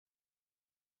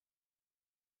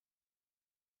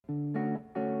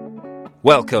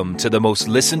Welcome to the most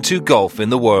listened to golf in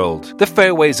the world, the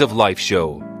Fairways of Life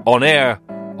show, on air,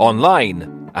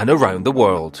 online, and around the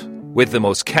world, with the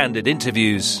most candid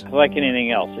interviews. Like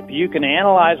anything else, if you can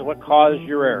analyze what caused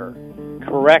your error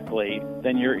correctly,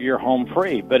 then you're home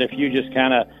free. But if you just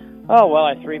kind of,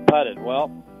 I three-putted. Well,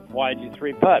 why did you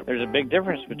three-putt? There's a big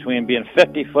difference between being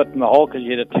 50 foot in the hole because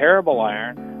you hit a terrible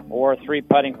iron, or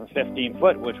three-putting from 15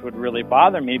 foot, which would really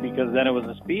bother me because then it was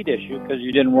a speed issue because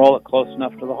you didn't roll it close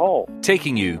enough to the hole.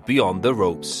 Taking you beyond the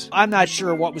ropes. I'm not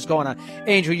sure what was going on.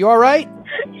 Angel, you all right?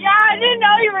 Yeah, I didn't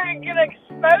know you were going to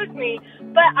expose me,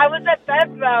 but I was at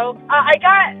Bevmo. I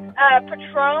got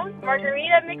Patron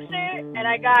margarita mixer, and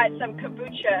I got some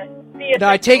kombucha. Now,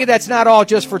 I take it that's not all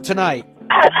just for tonight.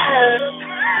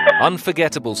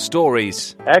 Unforgettable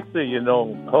stories. Actually,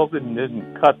 Hogan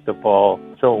didn't cut the ball,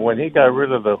 so when he got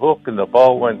rid of the hook and the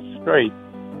ball went straight,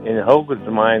 in Hogan's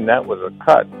mind, that was a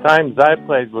cut. Times I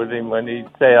played with him when he'd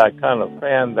say, I kind of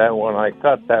fanned that one, I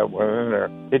cut that one in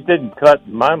there. It didn't cut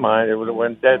in my mind, it would have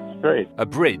went dead straight. A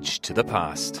bridge to the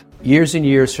past. Years and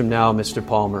years from now, Mr.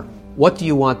 Palmer, what do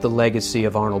you want the legacy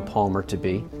of Arnold Palmer to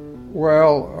be?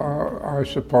 Well, I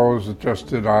suppose just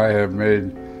that I have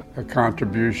made a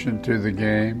contribution to the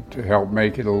game to help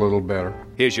make it a little better.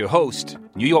 Here's your host,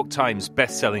 New York Times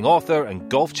best-selling author and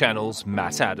Golf Channel's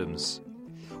Matt Adams.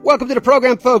 Welcome to the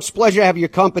program, folks. Pleasure to have your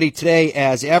company today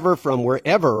as ever from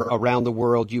wherever around the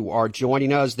world you are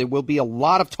joining us. There will be a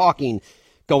lot of talking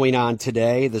going on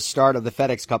today. The start of the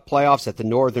FedEx Cup playoffs at the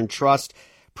Northern Trust.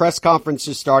 Press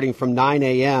conferences starting from 9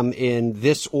 a.m. in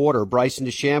this order. Bryson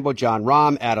DeChambeau, John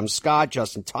Rahm, Adam Scott,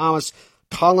 Justin Thomas,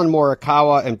 Colin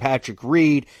Morikawa, and Patrick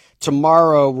Reed.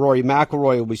 Tomorrow, Rory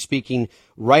McIlroy will be speaking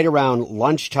right around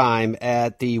lunchtime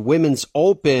at the Women's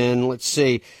Open. Let's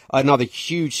see, another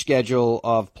huge schedule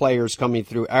of players coming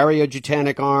through. Ariya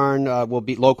Jutanugarn will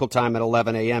be local time at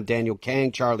 11 a.m. Daniel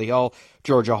Kang, Charlie Hull,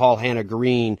 Georgia Hall, Hannah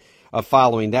Green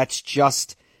following. That's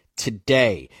just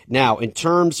today. Now, in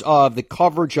terms of the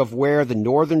coverage of where the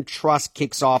Northern Trust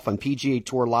kicks off on PGA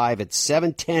Tour Live at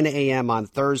 7:10 a.m. on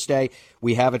Thursday,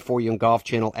 we have it for you on Golf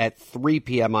Channel at 3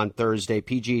 p.m. on Thursday.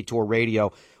 PGA Tour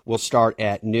Radio will start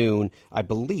at noon, I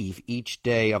believe, each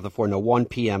day of the 1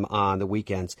 p.m. on the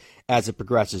weekends as it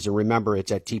progresses. And remember,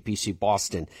 it's at TPC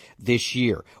Boston this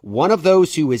year. One of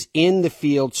those who is in the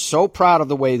field, so proud of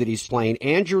the way that he's playing,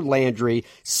 Andrew Landry,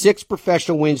 6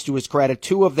 professional wins to his credit,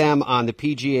 2 of them on the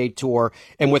PGA Tour.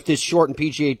 And with this shortened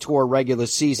PGA Tour regular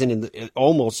season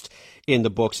almost in the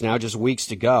books now, just weeks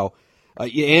to go,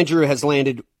 Andrew has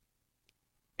landed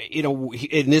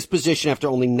in this position after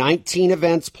only 19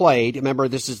 events played. Remember,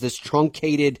 this is this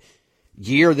truncated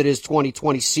year that is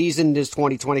 2020, season is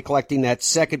 2020, collecting that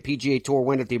second PGA Tour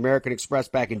win at the American Express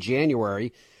back in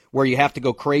January, where you have to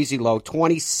go crazy low,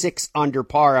 26 under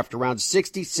par after rounds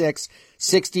 66,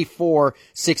 64,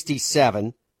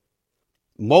 67,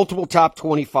 multiple top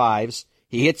 25s.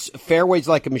 He hits fairways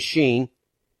like a machine,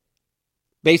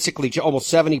 basically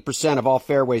almost 70% of all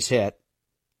fairways hit.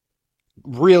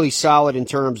 Really solid in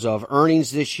terms of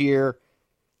earnings this year.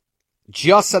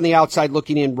 Just on the outside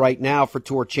looking in right now for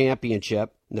Tour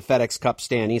Championship and the FedEx Cup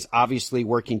standings, obviously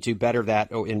working to better that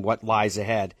in what lies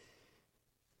ahead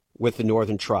with the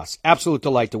Northern Trust. Absolute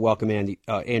delight to welcome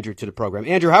Andrew to the program.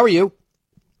 Andrew, how are you?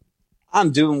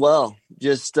 I'm doing well.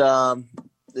 Just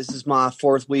this is my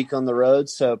 4th week on the road,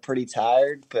 so pretty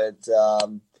tired, but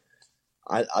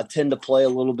I tend to play a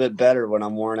little bit better when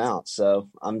I'm worn out. So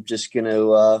I'm just going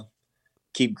to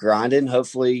keep grinding,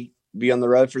 hopefully be on the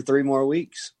road for 3 more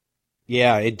weeks.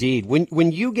 Yeah, indeed.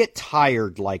 When you get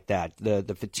tired like that,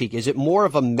 the fatigue, is it more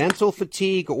of a mental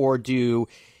fatigue, or do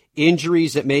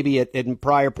injuries that maybe at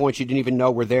prior points you didn't even know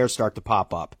were there start to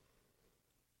pop up?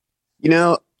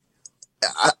 It's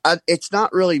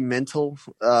not really mental.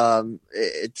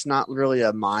 It's not really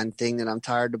a mind thing that I'm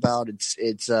tired about.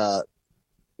 It's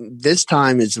this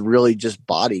time is really just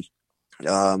body.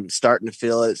 Starting to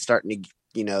feel it, starting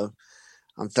to,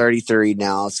 I'm 33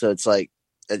 now, so it's like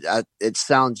it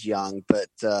sounds young, but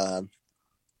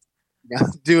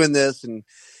doing this and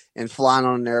flying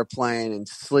on an airplane and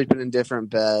sleeping in different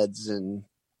beds and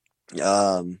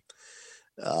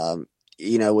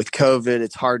with COVID,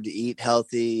 it's hard to eat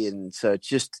healthy, and so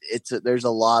there's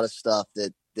a lot of stuff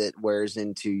that wears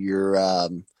into your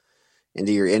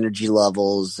energy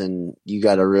levels, and you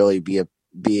got to really be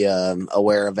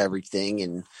aware of everything,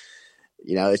 and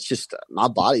it's just my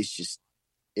body's just.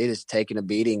 It has taken a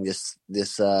beating this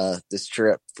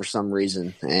trip for some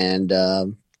reason, and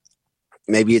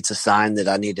maybe it's a sign that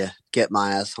I need to get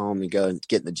my ass home and go and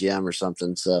get in the gym or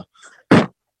something. So,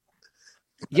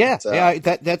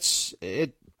 that's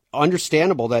it.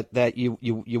 understandable that you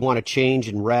want to change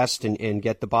and rest and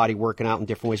get the body working out in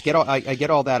different ways. I get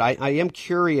all that. I am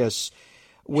curious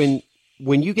when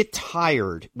you get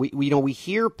tired. We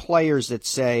hear players that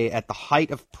say at the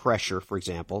height of pressure, for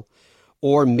example,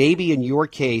 or maybe in your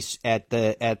case at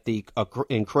the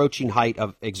encroaching height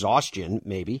of exhaustion,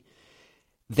 maybe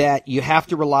that you have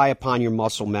to rely upon your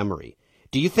muscle memory.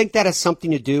 Do you think that has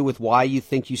something to do with why you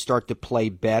think you start to play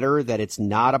better, that it's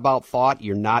not about thought,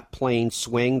 you're not playing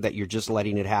swing, that you're just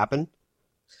letting it happen?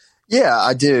 Yeah,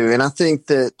 I do. And I think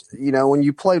that, when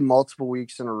you play multiple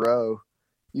weeks in a row,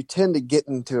 you tend to get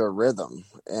into a rhythm.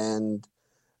 And,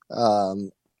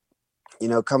 coming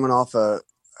off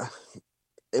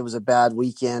it was a bad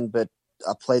weekend, but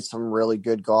I played some really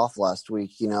good golf last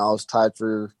week. I was tied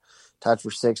for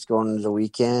 6th going into the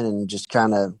weekend and just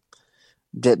kind of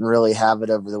didn't really have it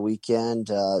over the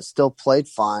weekend. Still played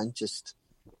fine, just,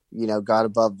 got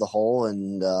above the hole,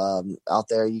 and out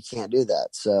there you can't do that.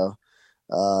 So,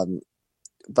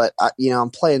 but I'm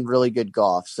playing really good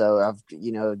golf. So I've,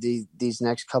 these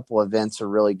next couple events are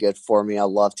really good for me. I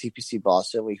love TPC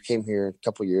Boston. We came here a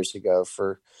couple years ago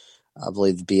for, I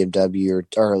believe, the BMW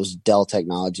or it was Dell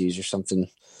Technologies or something,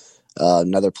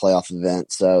 another playoff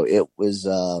event. So it was,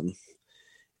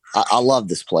 I love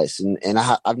this place, and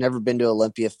I've never been to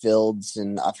Olympia Fields,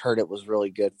 and I've heard it was really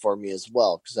good for me as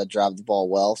well because I drive the ball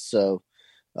well. So,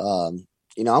 I'm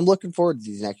looking forward to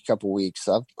these next couple of weeks.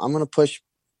 I'm going to push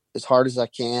as hard as I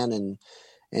can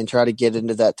and try to get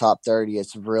into that top 30.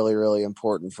 It's really, really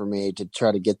important for me to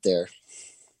try to get there.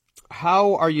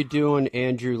 How are you doing,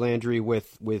 Andrew Landry,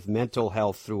 with mental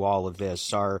health through all of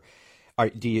this?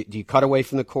 Do you cut away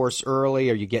from the course early?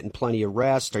 Are you getting plenty of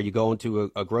rest? Are you going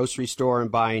to a grocery store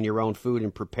and buying your own food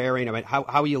and preparing? I mean, how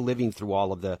are you living through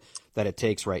all of that it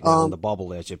takes right now in the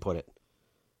bubble, as you put it?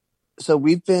 So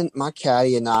my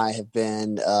caddy and I have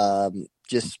been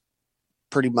just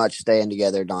pretty much staying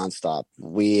together nonstop.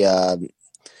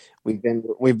 We've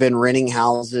been renting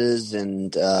houses,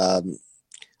 and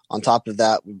on top of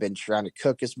that, we've been trying to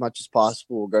cook as much as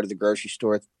possible. We'll go to the grocery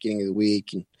store at the beginning of the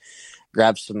week and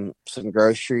grab some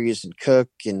groceries and cook.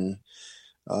 And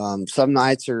some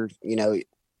nights are,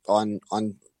 on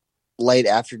late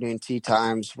afternoon tea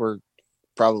times, we're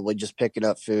probably just picking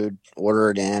up food,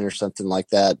 order it in or something like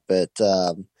that. But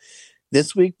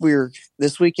this week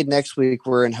and next week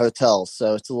we're in hotels,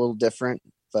 so it's a little different.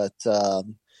 But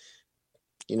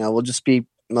we'll just be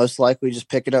most likely just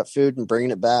picking up food and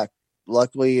bringing it back.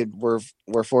 Luckily, we're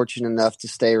fortunate enough to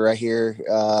stay right here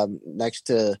next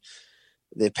to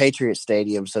the Patriot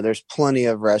Stadium, so there's plenty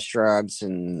of restaurants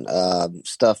and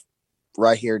stuff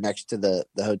right here next to the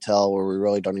hotel where we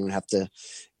really don't even have to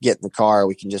get in the car.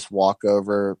 We can just walk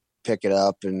over, pick it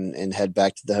up, and head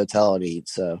back to the hotel and eat.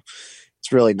 So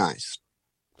it's really nice.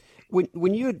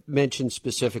 When you had mentioned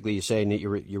specifically, you saying that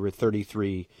you were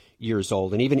 33 years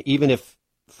old, and even if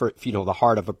for the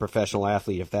heart of a professional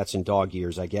athlete, if that's in dog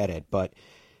years, I get it, but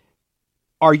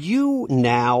are you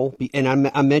now, and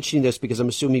I'm mentioning this because I'm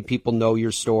assuming people know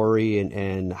your story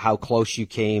and how close you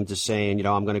came to saying,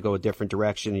 I'm going to go a different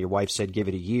direction. And your wife said, give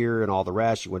it a year and all the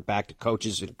rest. You went back to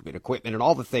coaches and equipment and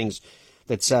all the things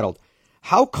that settled.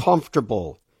 How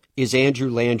comfortable is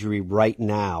Andrew Landry right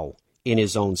now in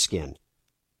his own skin?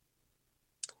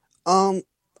 I'm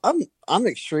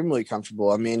extremely comfortable.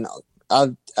 I mean, I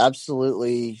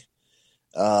absolutely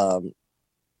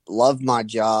love my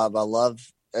job. I love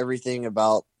everything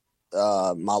about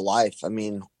my life. I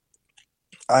mean,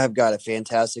 I have got a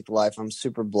fantastic life. I'm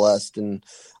super blessed, and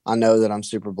I know that I'm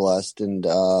super blessed, and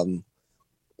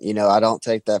I don't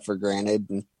take that for granted.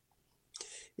 And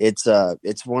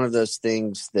it's one of those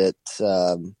things that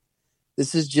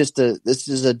this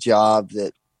is a job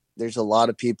that there's a lot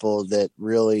of people that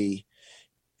really,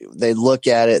 they look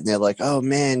at it and they're like, oh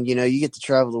man, you get to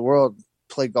travel the world,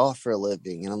 play golf for a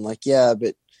living. And I'm like, yeah,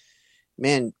 but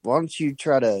man, why don't you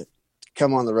try to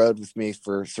come on the road with me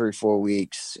for 3-4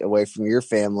 weeks away from your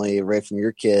family, away from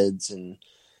your kids, and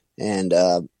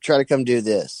try to come do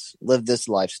this, live this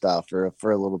lifestyle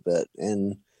for a little bit.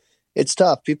 And it's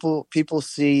tough. People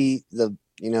see the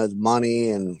money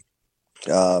and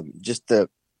just to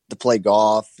play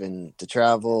golf and to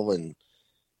travel, and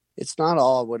it's not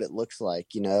all what it looks like,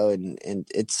 and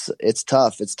it's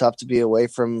tough. It's tough to be away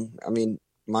from,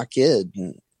 my kid,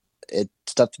 and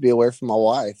it's tough to be away from my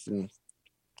wife, and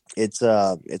it's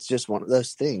just one of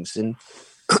those things. And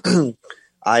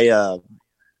I love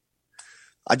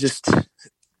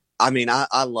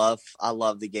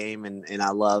the game, and I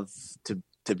love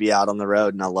to be out on the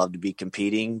road, and I love to be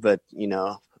competing, but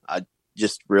I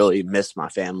just really miss my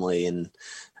family, and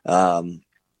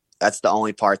that's the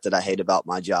only part that I hate about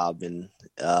my job, and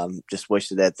just wish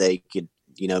that they could,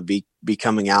 be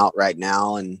coming out right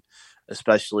now, and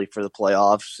especially for the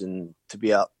playoffs, and to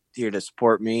be out here to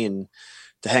support me and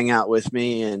to hang out with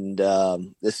me. And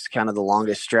this is kind of the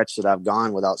longest stretch that I've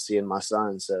gone without seeing my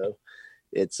son, so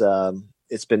it's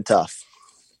been tough.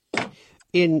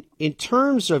 In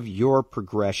terms of your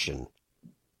progression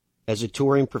as a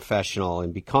touring professional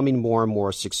and becoming more and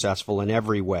more successful in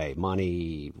every way,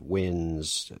 money,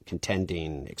 wins,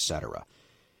 contending, etc.,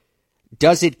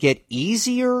 does it get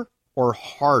easier or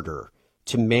harder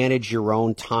to manage your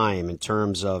own time in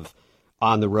terms of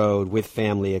on the road with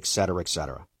family, et cetera, et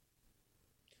cetera?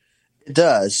 It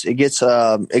does. It gets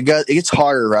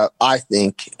harder, I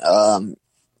think.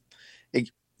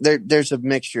 There's a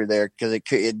mixture there, because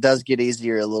it does get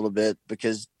easier a little bit,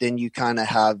 because then you kind of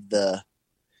have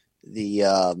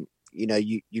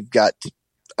you've got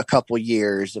a couple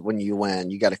years when you win.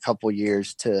 You got a couple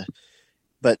years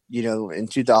but in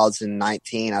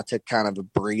 2019, I took kind of a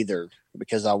breather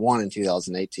because I won in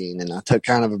 2018, and I took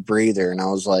kind of a breather, and I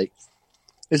was like,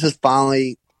 this is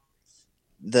finally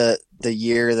the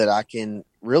year that I can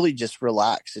really just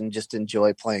relax and just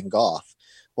enjoy playing golf.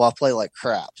 Well, I play like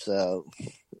crap, so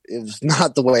it was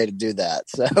not the way to do that.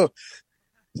 So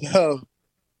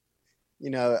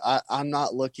I'm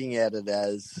not looking at it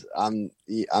as I'm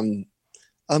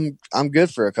good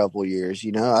for a couple of years.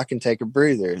 I can take a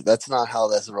breather. That's not how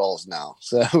this rolls now.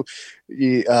 So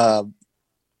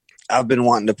I've been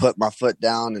wanting to put my foot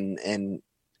down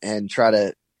and try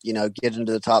to get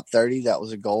into the top 30. That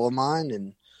was a goal of mine,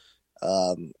 and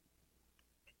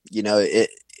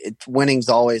winning's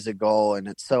always a goal, and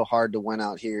it's so hard to win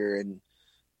out here. And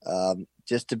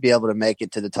just to be able to make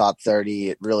it to the top 30,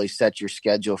 it really sets your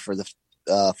schedule for the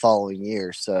following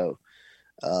year. So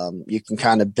you can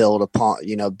kind of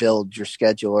build your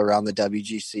schedule around the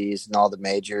WGCs and all the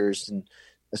majors, and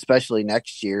especially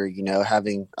next year, I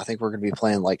think we're going to be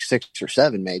playing like 6 or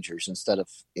 7 majors instead of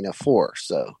 4.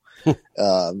 So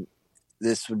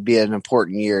this would be an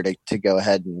important year to go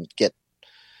ahead and get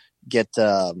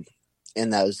in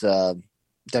those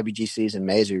WGCs and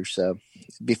majors. So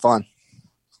it'd be fun.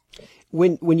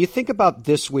 When you think about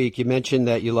this week, you mentioned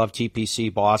that you love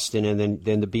TPC Boston and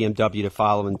then the BMW to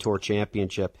follow in Tour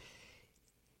Championship.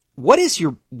 What's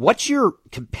your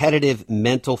competitive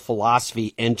mental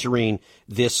philosophy entering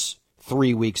this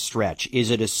 3-week stretch? Is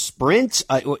it a sprint?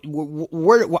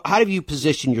 How do you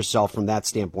position yourself from that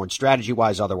standpoint,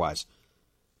 strategy-wise, otherwise?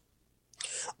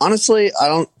 Honestly,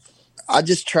 I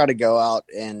just try to go out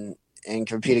and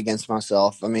compete against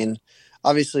myself. I mean,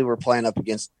 obviously we're playing up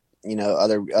against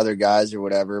other guys or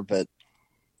whatever, but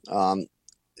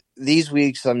these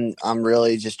weeks I'm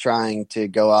really just trying to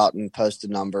go out and post a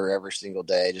number every single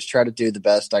day. Just try to do the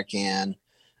best I can.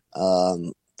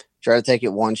 Try to take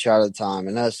it one shot at a time.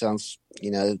 I know it sounds,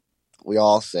 we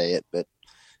all say it, but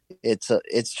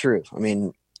it's true. I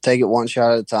mean, take it one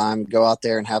shot at a time, go out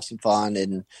there and have some fun,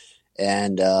 and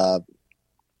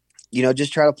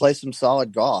just try to play some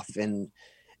solid golf and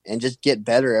just get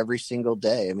better every single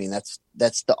day. I mean, that's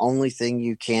the only thing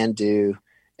you can do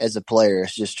as a player,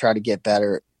 is just try to get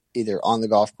better either on the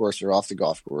golf course or off the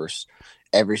golf course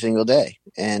every single day.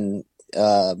 And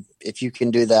if you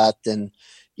can do that, then,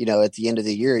 at the end of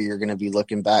the year, you're going to be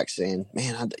looking back saying,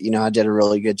 man, I did a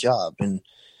really good job. And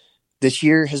this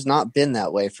year has not been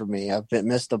that way for me. I've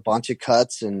missed a bunch of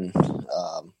cuts. And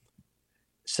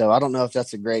so I don't know if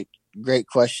that's a great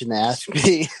question to ask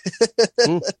me.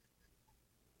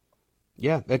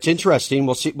 Yeah, that's interesting.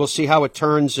 We'll see how it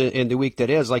turns in the week that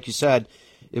is. Like you said,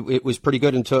 it was pretty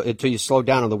good until you slowed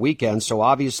down on the weekend. So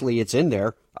obviously it's in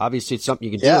there. Obviously it's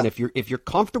something you can do. And if you're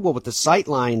comfortable with the sight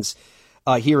lines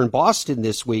here in Boston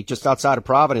this week, just outside of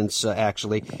Providence,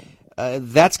 actually,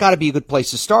 that's got to be a good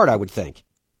place to start, I would think.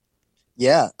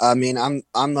 Yeah, I mean, I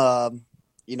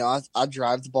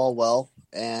drive the ball well,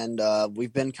 and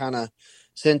we've been kind of.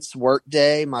 Since work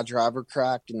day, my driver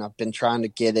cracked, and I've been trying to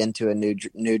get into a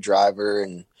new driver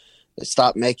and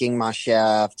stop making my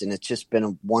shaft, and it's just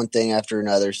been one thing after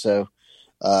another. So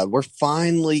we're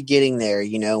finally getting there.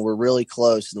 We're really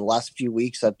close. In the last few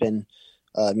weeks, I've been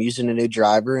using a new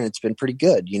driver, and it's been pretty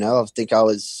good. I think I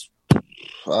was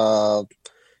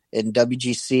in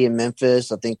WGC in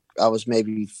Memphis. I think I was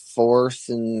maybe 4th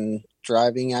in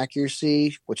driving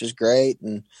accuracy, which is great.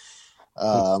 And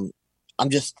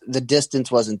the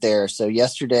distance wasn't there. So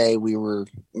yesterday we were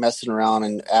messing around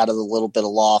and added a little bit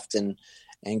of loft and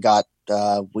got,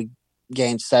 we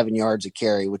gained 7 yards of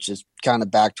carry, which is kind of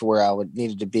back to where I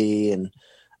needed to be. And,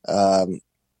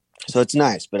 so it's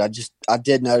nice, but I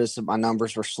did notice that my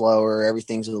numbers were slower.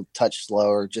 Everything's a touch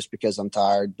slower just because I'm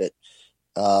tired, but,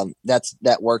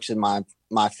 that works in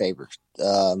my favor,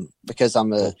 because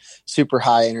I'm a super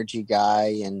high energy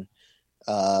guy. And,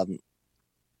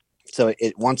 so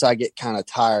once I get kind of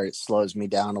tired, it slows me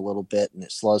down a little bit, and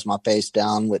it slows my pace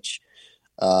down, which,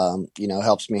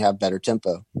 helps me have better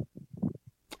tempo.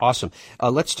 Awesome.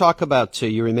 Let's talk about,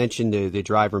 you mentioned the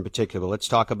driver in particular. Let's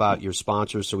talk about your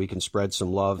sponsors so we can spread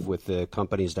some love with the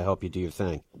companies to help you do your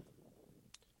thing.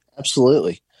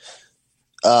 Absolutely.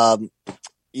 I've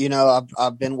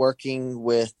been working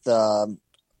with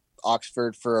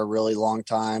Oxford for a really long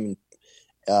time.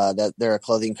 That they're a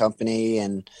clothing company,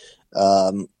 and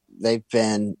they've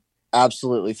been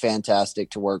absolutely fantastic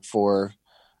to work for.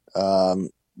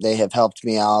 They have helped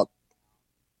me out,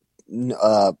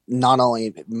 not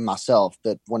only myself,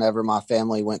 but whenever my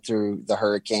family went through the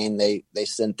hurricane, they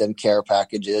sent them care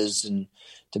packages, and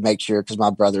to make sure, because my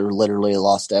brother literally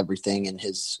lost everything in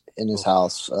his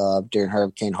house during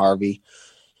Hurricane Harvey.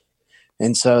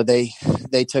 And so they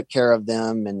took care of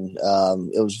them, and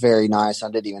it was very nice.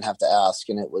 I didn't even have to ask,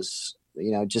 and it was,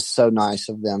 just so nice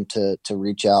of them to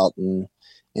reach out and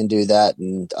do that.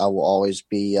 And I will always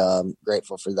be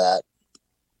grateful for that.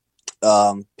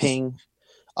 Ping,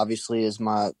 obviously, is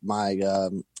my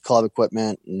club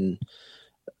equipment and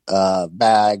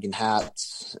bag and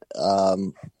hats.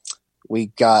 We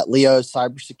got Leo's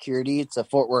Cybersecurity. It's a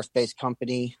Fort Worth-based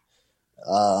company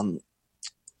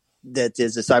that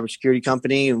is a cybersecurity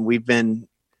company, and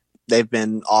they've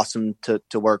been awesome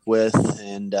to work with.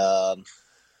 And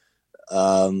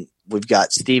we've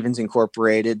got Stevens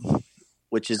Incorporated,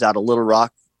 which is out of Little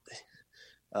Rock.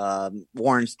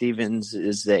 Warren Stevens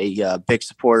is a big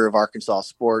supporter of Arkansas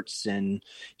sports, and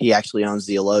he actually owns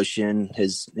the Alotian.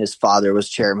 His father was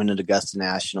chairman at Augusta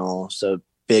National, so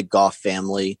big golf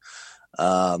family.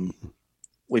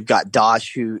 We've got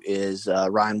Dosh, who is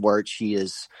Ryan Wirch. He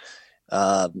is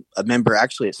a member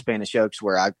actually at Spanish Oaks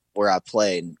where I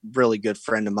played. Really good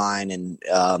friend of mine, and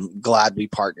glad we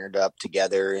partnered up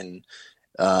together. And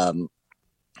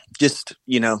just,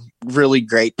 really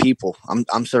great people.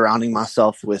 I'm surrounding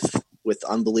myself with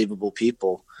unbelievable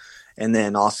people. And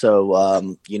then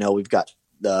also, we've got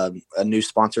a new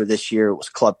sponsor this year. It was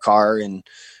Club Car. And,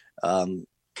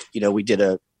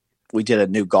 we did a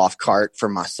new golf cart for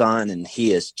my son, and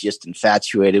he is just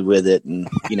infatuated with it. And,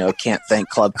 can't thank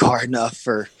Club Car enough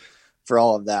for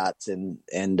all of that. And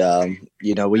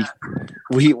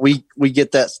we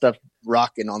get that stuff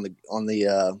rocking on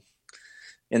the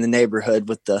in the neighborhood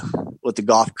with the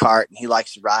golf cart, and he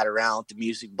likes to ride around with the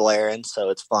music blaring. So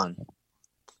it's fun.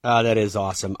 That is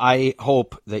awesome. I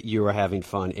hope that you are having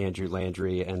fun, Andrew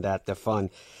Landry, and that the fun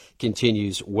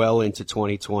continues well into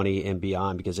 2020 and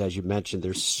beyond, because as you mentioned,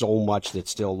 there's so much that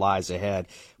still lies ahead.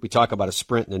 We talk about a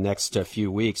sprint in the next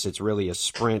few weeks. It's really a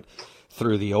sprint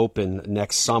through the Open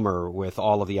next summer with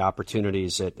all of the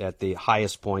opportunities at the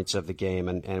highest points of the game,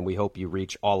 and we hope you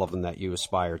reach all of them that you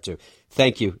aspire to.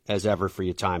 Thank you, as ever, for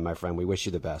your time, my friend. We wish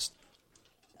you the best.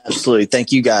 Absolutely.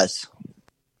 Thank you, guys.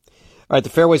 All right, the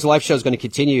Fairways Life Show is going to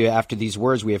continue after these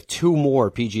words. We have two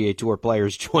more PGA Tour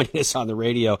players joining us on the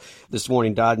radio this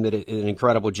morning. Dodd did an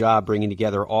incredible job bringing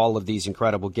together all of these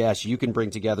incredible guests. You can bring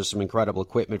together some incredible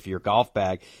equipment for your golf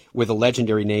bag with a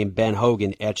legendary name, Ben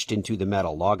Hogan, etched into the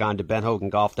metal. Log on to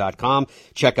benhogangolf.com.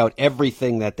 Check out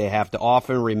everything that they have to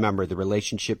offer. Remember, the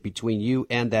relationship between you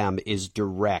and them is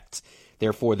direct.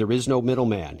 Therefore, there is no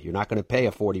middleman. You're not going to pay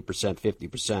a 40%,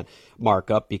 50%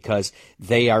 markup because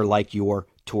they are like your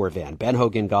tour van.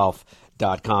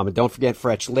 benhogangolf.com. And don't forget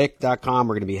FretchLick.com.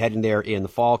 We're going to be heading there in the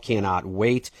fall. Cannot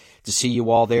wait to see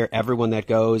you all there. Everyone that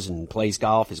goes and plays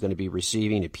golf is going to be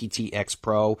receiving a PTX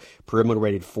Pro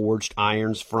perimeter-rated forged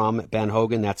irons from Ben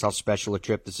Hogan. That's how special a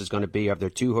trip this is going to be. Of their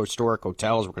two historic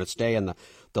hotels, we're going to stay in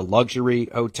the luxury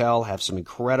hotel, have some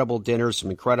incredible dinners, some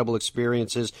incredible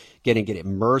experiences, get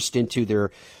immersed into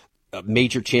their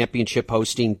major championship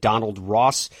hosting Donald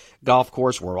Ross golf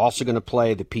course. We're also going to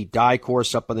play the Pete Dye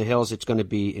course up on the hills. It's going to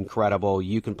be incredible.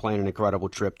 You can plan an incredible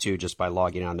trip, too, just by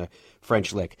logging on to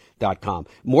FrenchLick.com.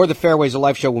 More of the Fairways of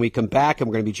Life show when we come back, and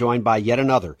we're going to be joined by yet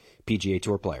another PGA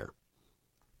Tour player.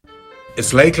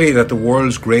 It's likely that the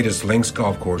world's greatest links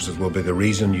golf courses will be the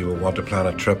reason you will want to plan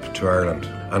a trip to Ireland.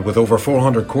 And with over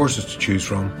 400 courses to choose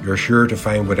from, you're sure to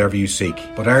find whatever you seek.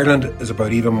 But Ireland is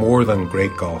about even more than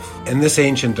great golf. In this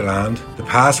ancient land, the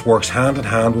past works hand in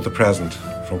hand with the present.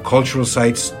 From cultural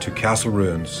sites to castle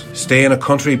ruins. Stay in a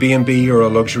country B&B or a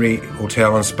luxury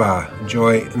hotel and spa.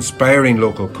 Enjoy inspiring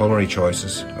local culinary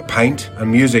choices, a pint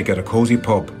and music at a cosy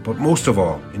pub. But most of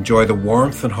all, enjoy the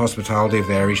warmth and hospitality of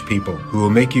the Irish people, who will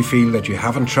make you feel that you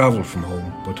haven't travelled from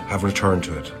home but have returned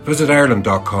to it. Visit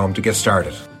Ireland.com to get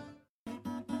started.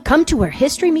 Come to where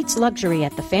history meets luxury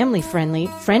at the family-friendly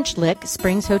French Lick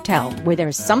Springs Hotel, where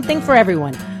there's something for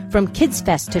everyone, from Kids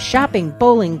Fest to shopping,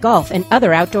 bowling, golf, and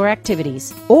other outdoor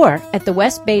activities. Or at the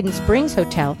West Baden Springs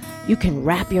Hotel, you can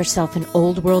wrap yourself in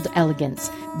old-world elegance.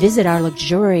 Visit our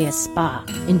luxurious spa,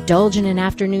 indulge in an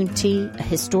afternoon tea, a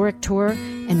historic tour,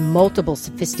 and multiple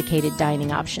sophisticated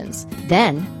dining options.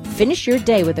 Then, finish your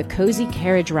day with a cozy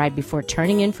carriage ride before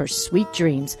turning in for sweet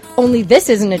dreams. Only this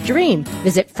isn't a dream.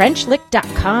 Visit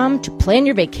FrenchLick.com to plan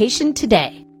your vacation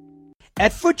today.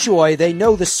 At FootJoy, they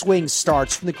know the swing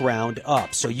starts from the ground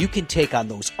up, so you can take on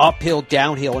those uphill,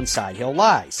 downhill, and sidehill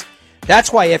lies.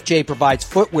 That's why FJ provides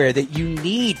footwear that you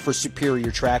need for superior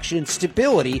traction and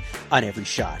stability on every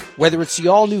shot. Whether it's the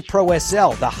all-new Pro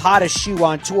SL, the hottest shoe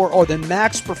on tour, or the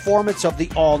max performance of the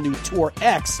all-new Tour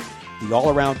X, the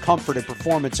all-around comfort and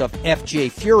performance of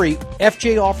FJ Fury,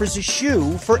 FJ offers a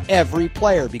shoe for every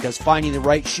player because finding the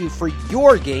right shoe for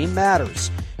your game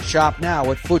matters. Shop now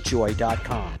at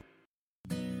FootJoy.com.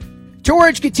 Tour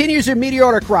Edge continues their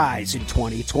meteoric rise in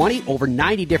 2020. Over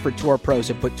 90 different tour pros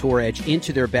have put Tour Edge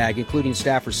into their bag, including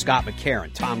staffers Scott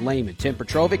McCarron, Tom Lehman, Tim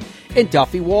Petrovic, and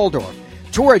Duffy Waldorf.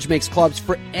 Tour Edge makes clubs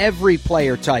for every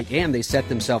player type, and they set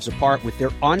themselves apart with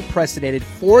their unprecedented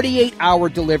 48-hour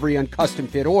delivery on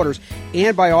custom-fit orders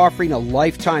and by offering a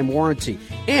lifetime warranty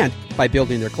and by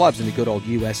building their clubs in the good old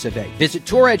US of A. Visit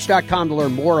TourEdge.com to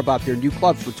learn more about their new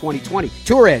clubs for 2020.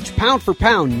 Tour Edge, pound for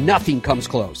pound, nothing comes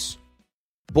close.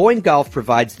 Boyne Golf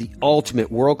provides the ultimate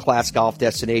world-class golf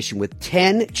destination with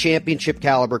 10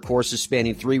 championship-caliber courses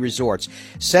spanning 3 resorts.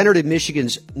 Centered in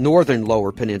Michigan's northern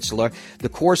Lower Peninsula, the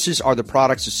courses are the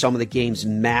products of some of the game's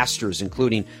masters,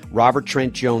 including Robert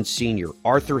Trent Jones Sr.,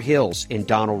 Arthur Hills, and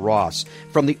Donald Ross.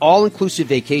 From the all-inclusive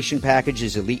vacation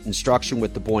packages, elite instruction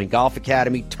with the Boyne Golf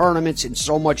Academy, tournaments, and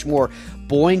so much more,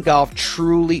 Boyne Golf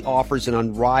truly offers an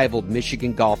unrivaled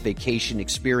Michigan golf vacation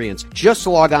experience. Just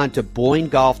log on to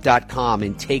BoyneGolf.com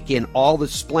and take in all the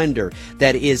splendor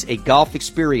that is a golf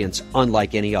experience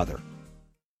unlike any other.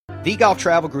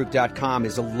 TheGolfTravelGroup.com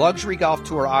is a luxury golf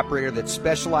tour operator that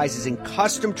specializes in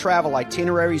custom travel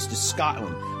itineraries to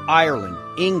Scotland, Ireland,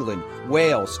 England,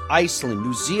 Wales, Iceland,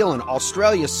 New Zealand,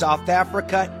 Australia, South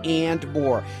Africa, and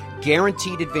more.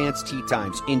 Guaranteed advanced tee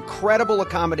times, incredible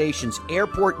accommodations,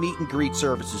 airport meet and greet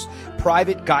services,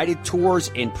 private guided tours,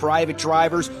 and private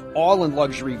drivers, all in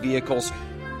luxury vehicles.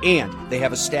 And they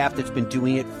have a staff that's been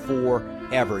doing it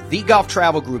forever.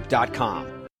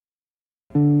 TheGolfTravelGroup.com.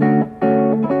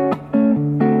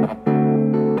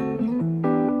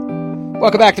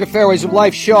 Welcome back to the Fairways of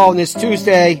Life show on this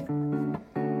Tuesday.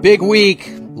 Big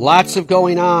week. Lots of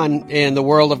going on in the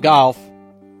world of golf.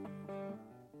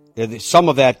 Some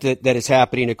of that is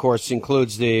happening, of course,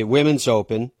 includes the Women's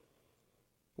Open,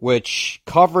 which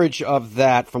coverage of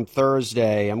that from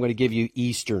Thursday, I'm going to give you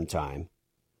Eastern time,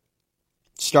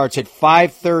 starts at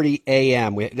 5:30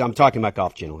 a.m. I'm talking about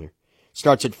Golf Channel here.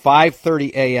 Starts at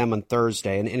 5:30 a.m. on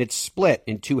Thursday, and it's split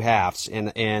in 2 halves.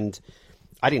 And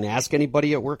I didn't ask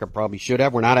anybody at work. I probably should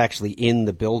have. We're not actually in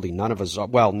the building. None of us are.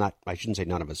 Well, I shouldn't say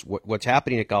none of us. What's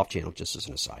happening at Golf Channel, just as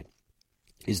an aside,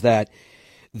 is that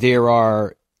there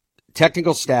are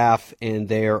technical staff and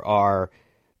there are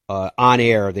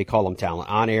on-air, they call them talent,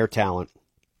 on-air talent,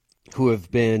 who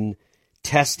have been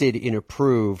tested and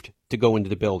approved to go into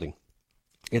the building.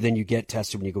 And then you get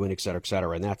tested when you go in, et cetera, et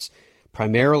cetera. And that's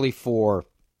primarily for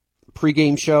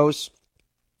pregame shows,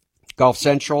 Golf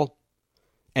Central,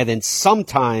 and then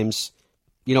sometimes,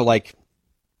 like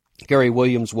Gary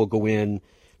Williams will go in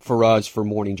for us for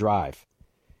morning drive.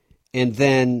 And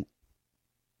then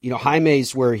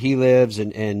Jaime's where he lives,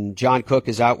 and John Cook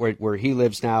is out where he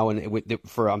lives now. And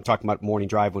I'm talking about morning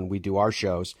drive when we do our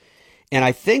shows. And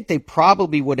I think they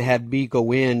probably would have me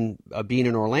go in, being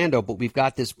in Orlando, but we've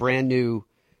got this brand new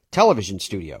television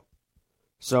studio.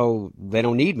 So they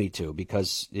don't need me to,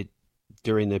 because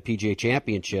during the PGA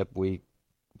Championship, we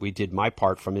did my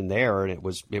part from in there, and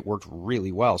it worked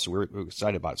really well. So we're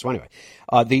excited about it. So anyway,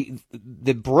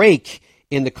 the break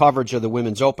in the coverage of the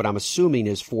Women's Open, I'm assuming,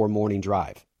 is for morning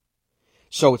drive.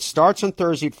 So it starts on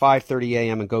Thursday at 5:30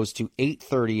 a.m. and goes to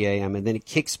 8:30 a.m., and then it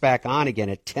kicks back on again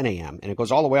at 10 a.m., and it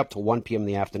goes all the way up to 1 p.m. in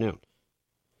the afternoon.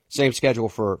 Same schedule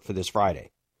for this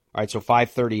Friday. All right, so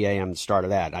 5:30 a.m. the start of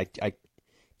that. I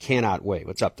cannot wait.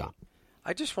 What's up, Tom?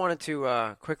 I just wanted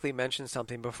to quickly mention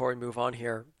something before we move on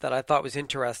here that I thought was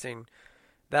interesting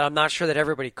that I'm not sure that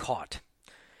everybody caught.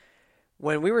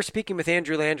 When we were speaking with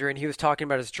Andrew Landry and he was talking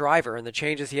about his driver and the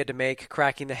changes he had to make,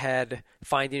 cracking the head,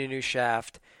 finding a new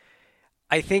shaft,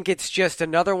 I think it's just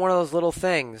another one of those little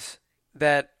things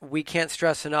that we can't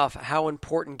stress enough how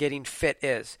important getting fit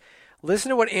is. Listen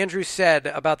to what Andrew said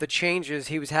about the changes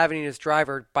he was having in his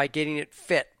driver by getting it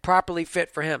properly fit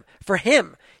for him. For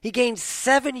him, he gained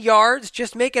 7 yards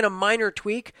just making a minor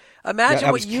tweak.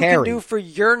 Imagine what you can do for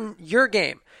your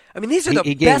game. I mean, these are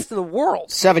the best in the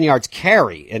world. 7 yards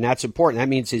carry, and that's important. That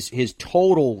means his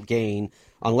total gain,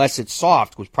 unless it's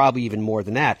soft, was probably even more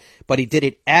than that. But he did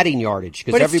it adding yardage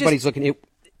because everybody's looking at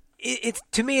it.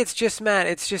 To me, it's just, Matt,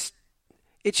 it's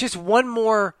just one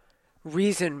more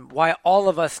reason why all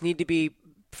of us need to be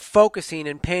focusing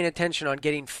and paying attention on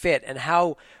getting fit and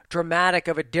how dramatic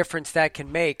of a difference that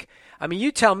can make. I mean,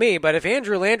 you tell me, but if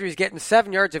Andrew Landry's getting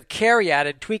 7 yards of carry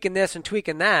added, tweaking this and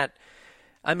tweaking that,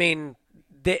 I mean,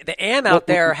 the AM out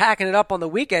there hacking it up on the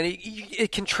weekend,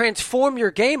 it can transform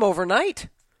your game overnight.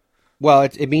 Well,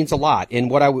 it means a lot. And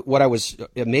what I was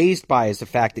amazed by is the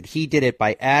fact that he did it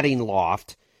by adding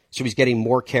loft. So he's getting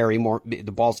more carry,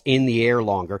 the ball's in the air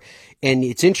longer. And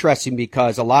it's interesting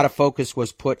because a lot of focus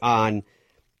was put on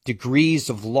degrees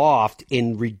of loft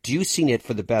in reducing it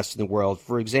for the best in the world.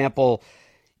 For example,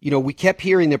 we kept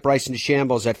hearing that Bryson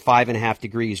DeChambeau's at 5.5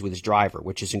 degrees with his driver,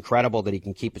 which is incredible that he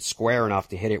can keep it square enough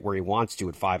to hit it where he wants to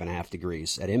at 5.5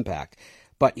 degrees at impact.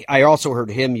 But I also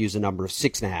heard him use a number of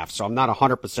 6.5, so I'm not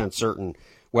 100% certain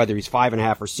whether he's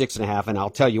 5.5 or 6.5. And I'll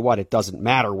tell you what, it doesn't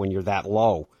matter when you're that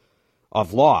low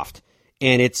of loft.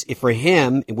 And it's, for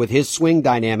him, with his swing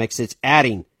dynamics, it's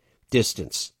adding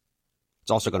distance. It's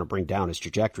also going to bring down his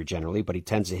trajectory generally, but he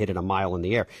tends to hit it a mile in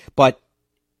the air. But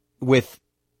with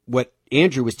what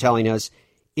Andrew was telling us,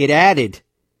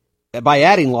 by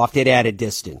adding loft, it added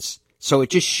distance. So it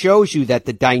just shows you that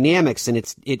the dynamics and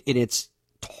its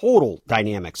total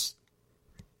dynamics,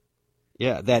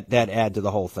 that add to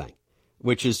the whole thing.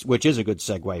 Which is a good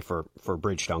segue for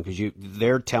Bridgestone, because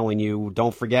they're telling you,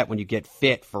 don't forget when you get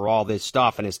fit for all this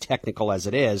stuff, and as technical as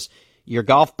it is, your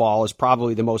golf ball is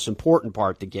probably the most important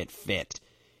part to get fit.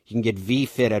 You can get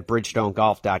V-Fit at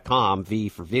BridgestoneGolf.com, V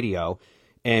for video,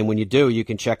 and when you do, you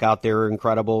can check out their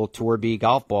incredible Tour B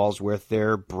golf balls with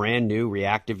their brand new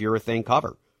reactive urethane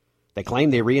cover. They claim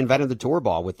they reinvented the tour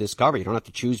ball with this cover. You don't have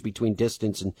to choose between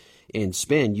distance and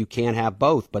spin. You can have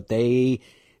both, but they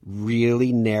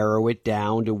really narrow it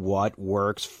down to what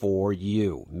works for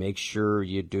you. Make sure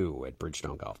you do at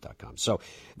BridgestoneGolf.com. So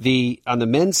on the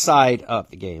men's side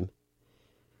of the game,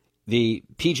 the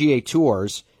PGA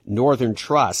Tour's Northern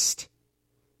Trust,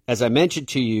 as I mentioned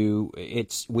to you,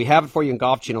 we have it for you in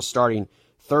Golf Channel starting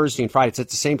Thursday and Friday. It's at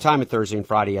the same time on Thursday and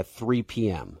Friday at 3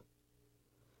 p.m.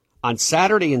 On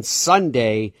Saturday and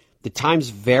Sunday, the times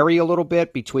vary a little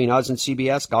bit between us and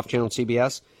CBS, Golf Channel and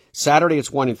CBS. Saturday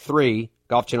it's 1 and 3,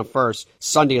 Golf Channel first.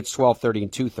 Sunday it's 12:30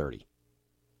 and 2:30.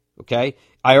 Okay?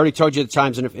 I already told you the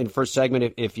times in the first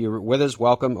segment. If you're with us,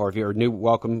 welcome. Or if you're new,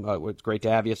 welcome. It's great to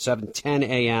have you. 7:10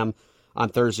 a.m. on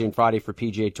Thursday and Friday for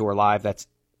PGA Tour Live. That's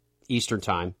Eastern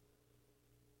Time.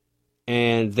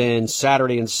 And then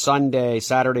Saturday and Sunday.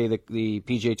 Saturday, the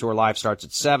PGA Tour Live starts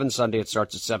at 7. Sunday, it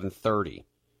starts at 7:30.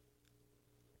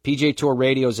 PGA Tour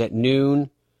Radio's at noon.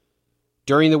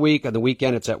 During the week, on the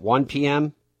weekend, it's at 1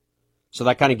 p.m. So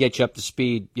that kind of gets you up to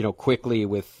speed, quickly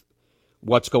with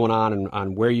what's going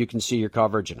on where you can see your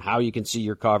coverage and how you can see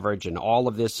your coverage. And all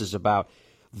of this is about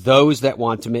those that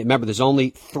want to make. Remember, there's only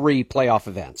 3 playoff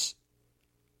events.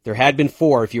 There had been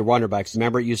 4 if you're wondering about, because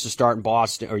remember it used to start in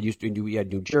Boston, or you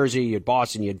had New Jersey, you had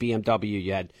Boston, you had BMW,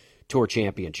 you had Tour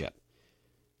Championship.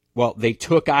 Well, they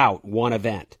took out one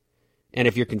event. And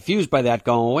if you're confused by that,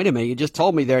 going, wait a minute, you just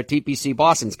told me they're at TPC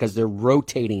Boston's, because they're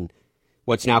rotating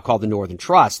what's now called the Northern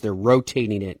Trust. They're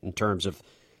rotating it in terms of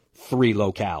 3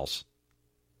 locales.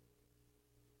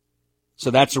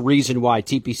 So that's the reason why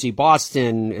TPC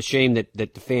Boston, a shame that the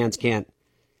fans can't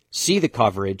see the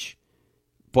coverage,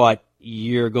 but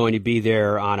you're going to be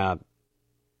there on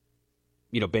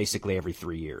basically every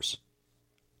 3 years.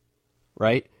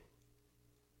 Right?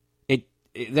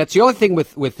 That's the only thing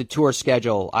with the tour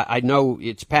schedule. I know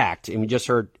it's packed, and we just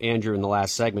heard Andrew in the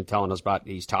last segment telling us about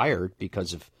he's tired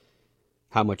because of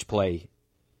how much play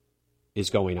is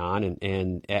going on,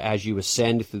 and as you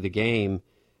ascend through the game,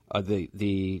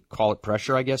 the call it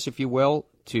pressure, I guess, if you will,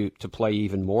 to play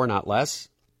even more, not less,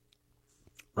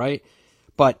 right?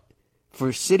 But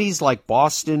for cities like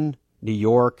Boston, New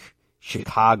York,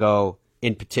 Chicago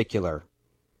in particular,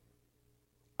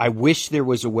 I wish there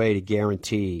was a way to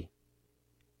guarantee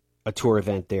a tour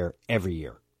event there every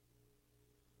year.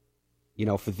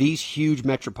 For these huge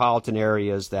metropolitan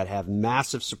areas that have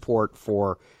massive support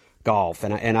for golf.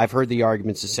 And I've heard the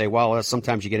arguments to say, well,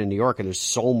 sometimes you get in New York and there's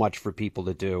so much for people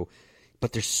to do,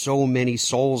 but there's so many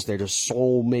souls there. There's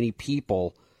so many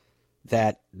people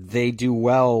that they do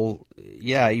well.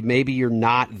 Yeah, maybe you're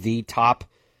not the top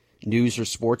news or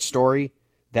sports story,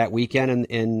 that weekend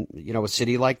in a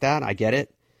city like that. I get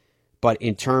it. But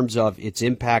in terms of its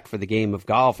impact for the game of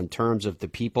golf, in terms of the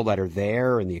people that are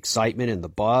there and the excitement and the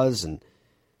buzz, and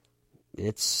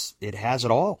it has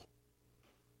it all.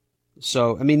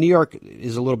 So, I mean, New York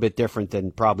is a little bit different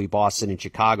than probably Boston and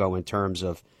Chicago in terms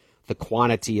of the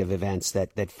quantity of events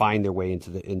that find their way into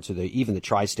the even the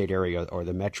tri-state area or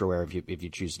the metro area if you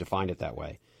choose to define it that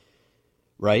way,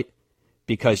 right?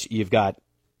 Because you've got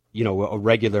a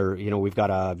regular we've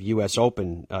got a U.S.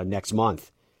 Open next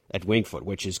month at Wingfoot,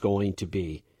 which is going to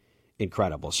be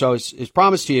incredible. So as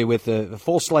promised to you with a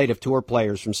full slate of tour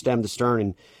players from stem to stern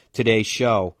in today's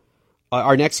show,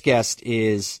 our next guest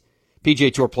is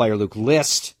PGA Tour player Luke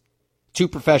List. 2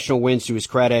 professional wins to his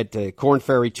credit, the Corn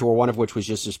Ferry Tour, one of which was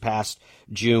just this past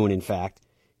June, in fact.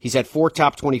 He's had 4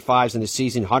 top 25s in the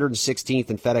season, 116th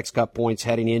in FedEx Cup points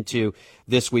heading into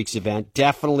this week's event.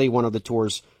 Definitely one of the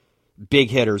Tour's big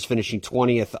hitters, finishing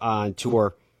 20th on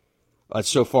tour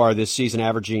so far this season,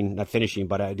 averaging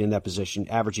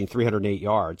 308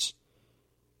 yards.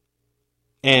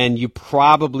 And you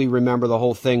probably remember the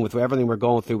whole thing with everything we're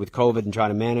going through with COVID and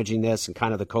trying to managing this and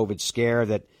kind of the COVID scare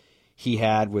that he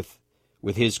had with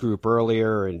his group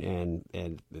earlier,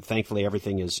 and thankfully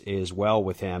everything is well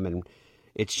with him. And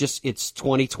it's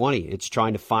 2020. It's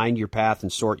trying to find your path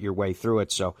and sort your way through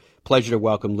it. So pleasure to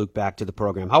welcome Luke back to the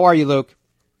program. How are you, Luke?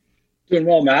 Doing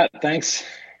well, Matt. Thanks.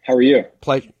 How are you?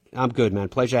 I'm good, man.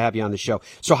 Pleasure to have you on the show.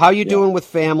 So how are you doing with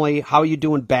family? How are you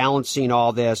doing balancing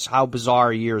all this? How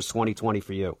bizarre a year is 2020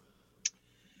 for you?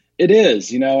 It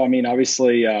is.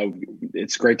 Obviously,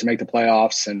 it's great to make the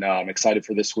playoffs, and I'm excited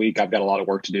for this week. I've got a lot of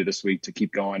work to do this week to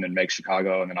keep going and make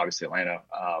Chicago and then obviously Atlanta.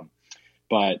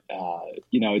 But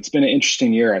it's been an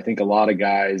interesting year. I think a lot of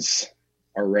guys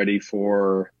are ready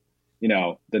for,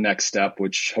 the next step,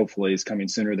 which hopefully is coming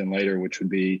sooner than later, which would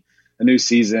be a new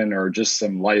season or just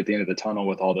some light at the end of the tunnel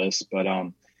with all this. But,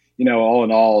 all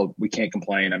in all, we can't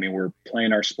complain. I mean, we're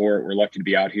playing our sport. We're lucky to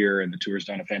be out here, and the tour's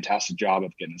done a fantastic job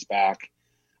of getting us back.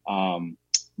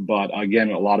 But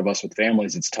again, a lot of us with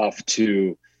families, it's tough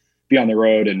to be on the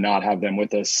road and not have them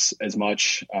with us as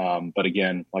much. But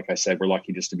again, like I said, we're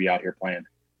lucky just to be out here playing.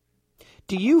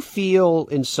 Do you feel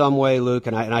in some way, Luke,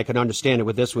 and I can understand it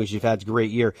with this one because you've had a great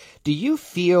year, do you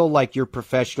feel like your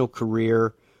professional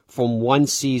career from one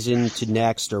season to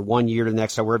next or 1 year to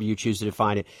next, however you choose to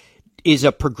define it, is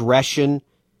a progression?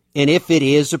 And if it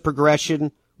is a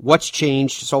progression, what's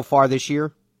changed so far this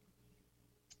year?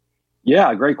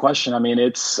 Yeah, great question. I mean,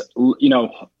 it's,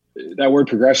 that word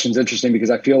progression is interesting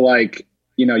because I feel like,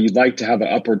 you'd like to have an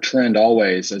upward trend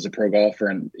always as a pro golfer.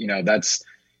 And, that's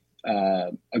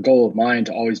a goal of mine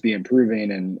to always be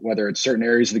improving, and whether it's certain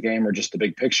areas of the game or just the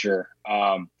big picture.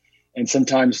 And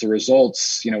sometimes the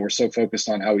results, we're so focused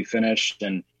on how we finished.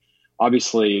 And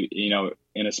obviously,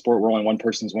 in a sport where only one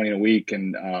person's winning a week,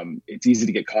 and it's easy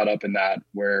to get caught up in that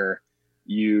where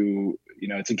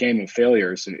it's a game of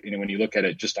failures, when you look at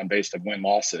it just on based of win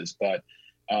losses. But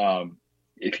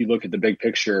if you look at the big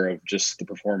picture of just the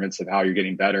performance of how you're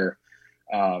getting better,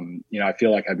 I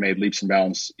feel like I've made leaps and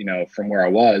bounds, from where I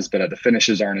was, but the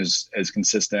finishes aren't as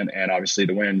consistent. And obviously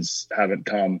the wins haven't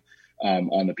come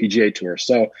on the PGA Tour.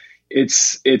 So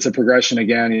it's a progression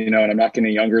again, and I'm not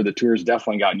getting younger. The tour's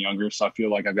definitely gotten younger. So I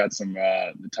feel like I've got some,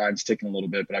 the time's ticking a little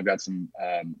bit, but I've got some,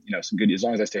 some good, as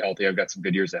long as I stay healthy, I've got some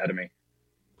good years ahead of me.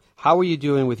 How are you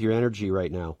doing with your energy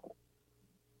right now?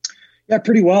 Yeah,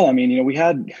 pretty well. I mean, we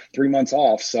had 3 months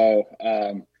off. So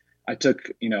I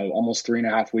took, almost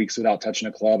 3.5 weeks without touching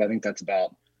a club. I think that's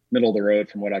about middle of the road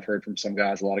from what I've heard from some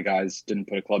guys. A lot of guys didn't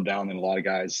put a club down, and a lot of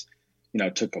guys,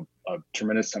 took a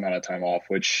tremendous amount of time off,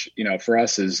 which, for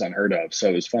us is unheard of. So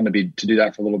it was fun to do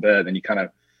that for a little bit. Then you kind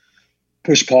of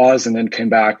push pause and then came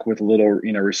back with a little,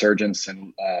 resurgence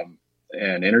and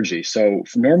energy. So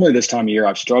normally this time of year,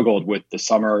 I've struggled with the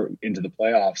summer into the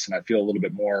playoffs, and I feel a little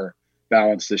bit more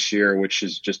balanced this year, which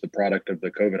is just the product of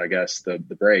the COVID, I guess, the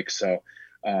break. So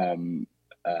let me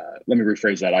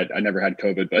rephrase that. I never had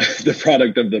COVID, but the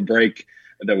product of the break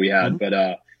that we had. Mm-hmm.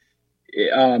 But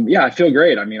I feel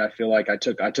great. I mean, I feel like I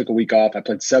took a week off. I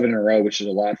played 7 in a row, which is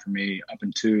a lot for me, up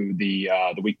into the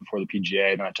week before the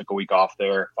PGA. Then I took a week off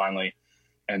there finally,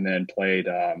 and then played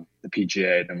the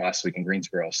PGA, and then last week in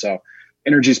Greensboro. So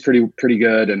energy's pretty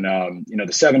good. And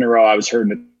the 7 in a row, I was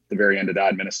hurting at the very end of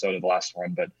that in Minnesota, the last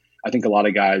one. But I think a lot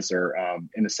of guys are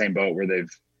in the same boat where they've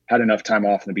had enough time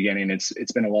off in the beginning.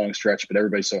 It's been a long stretch, but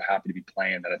everybody's so happy to be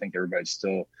playing that I think everybody's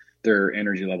still, their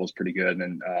energy level is pretty good.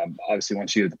 And obviously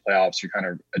once you get to the playoffs, your kind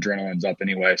of adrenaline's up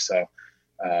anyway. So,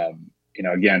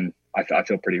 again, I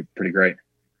feel pretty great.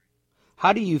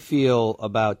 How do you feel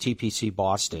about TPC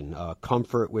Boston?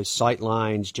 Comfort with sight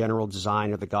lines, general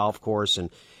design of the golf course,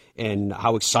 and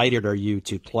how excited are you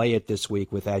to play it this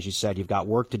week with, as you said, you've got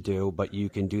work to do, but you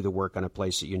can do the work on a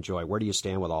place that you enjoy. Where do you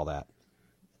stand with all that?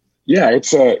 Yeah,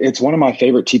 it's one of my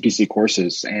favorite TPC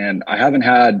courses, and I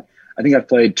think I've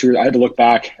played two. I had to look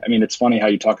back. I mean, it's funny how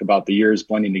you talk about the years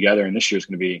blending together, and this year's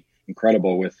going to be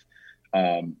incredible with,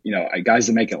 guys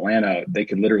that make Atlanta, they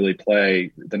could literally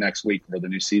play the next week for the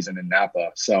new season in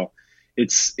Napa. So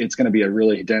it's going to be a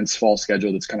really dense fall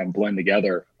schedule that's kind of blend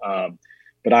together.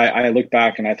 But I look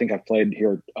back and I think I've played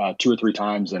here 2 or 3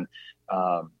 times, and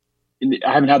I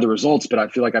haven't had the results, but I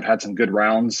feel like I've had some good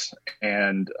rounds,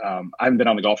 and I haven't been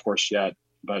on the golf course yet,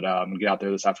 but I'm gonna get out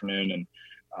there this afternoon. And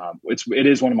it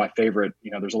is one of my favorite,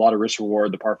 there's a lot of risk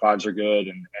reward. The par 5s are good.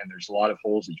 And there's a lot of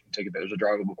holes that you can take advantage. There's a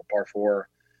drivable par 4,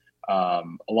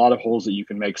 a lot of holes that you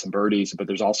can make some birdies, but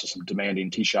there's also some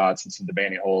demanding tee shots and some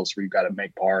demanding holes where you've got to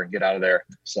make par and get out of there.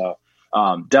 So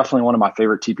definitely one of my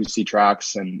favorite TPC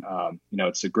tracks. And,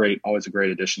 it's always a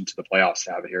great addition to the playoffs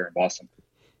to have it here in Boston.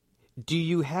 Do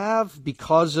you have,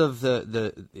 because of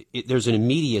there's an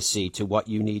immediacy to what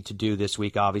you need to do this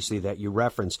week, obviously, that you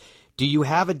reference, do you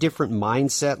have a different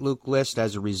mindset, Luke List,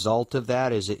 as a result of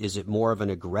that? Is it more of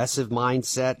an aggressive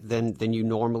mindset than you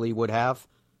normally would have?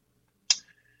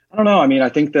 I don't know. I mean, I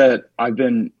think that I've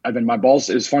been my balls.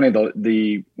 It was funny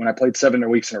when I played 7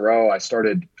 weeks in a row, I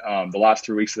started the last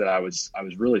 3 weeks that I was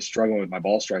really struggling with my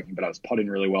ball striking, but I was putting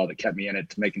really well that kept me in it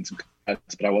to making some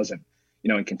cuts, but I wasn't,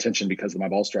 in contention because of my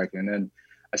ball striking. And then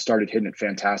I started hitting it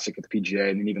fantastic at the PGA.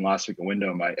 And then even last week at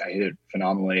Wyndham, I hit it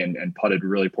phenomenally and putted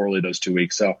really poorly those 2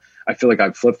 weeks. So I feel like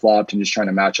I've flip-flopped and just trying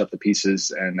to match up the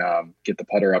pieces and get the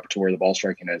putter up to where the ball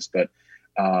striking is. But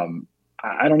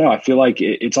I don't know. I feel like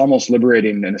it's almost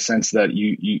liberating in a sense that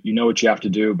you know what you have to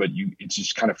do, but it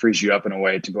just kind of frees you up in a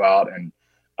way to go out and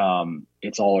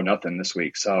it's all or nothing this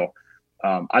week. So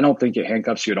I don't think it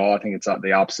handcuffs you at all. I think it's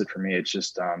the opposite for me. It's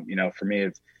just, for me,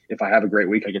 if I have a great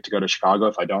week, I get to go to Chicago.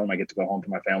 If I don't, I get to go home to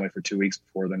my family for 2 weeks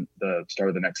before the start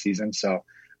of the next season. So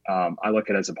I look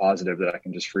at it as a positive that I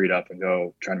can just free it up and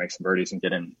go try and make some birdies and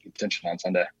get in contention on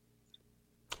Sunday.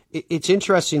 It's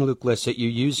interesting, Luke List, that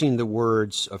you're using the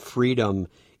words of freedom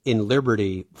in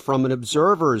liberty from an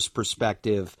observer's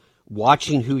perspective,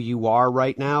 watching who you are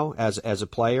right now as a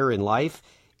player in life.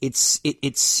 It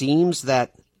seems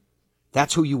that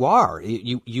that's who you are.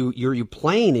 You're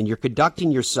playing and you're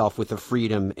conducting yourself with a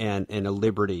freedom and a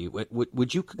liberty.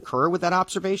 Would you concur with that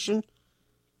observation?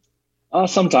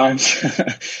 Sometimes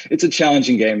it's a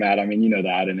challenging game, Matt. I mean, you know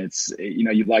that, and it's,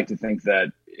 you'd like to think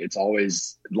that it's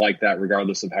always like that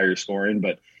regardless of how you're scoring.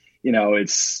 But,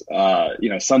 it's,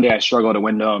 Sunday I struggled at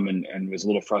Wyndham and was a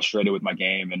little frustrated with my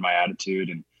game and my attitude.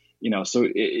 And, so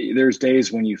there's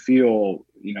days when you feel,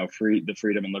 the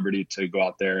freedom and liberty to go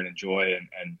out there and enjoy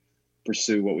and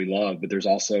pursue what we love. But there's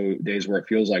also days where it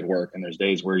feels like work. And there's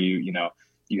days where you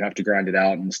have to grind it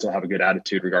out and still have a good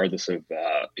attitude regardless of,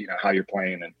 how you're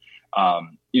playing.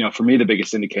 And, for me, the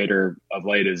biggest indicator of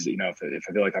late is, if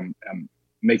I feel like I'm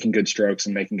making good strokes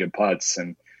and making good putts,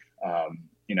 and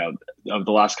of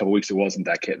the last couple of weeks, it wasn't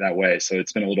that way. So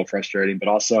it's been a little frustrating, but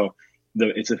also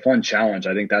it's a fun challenge.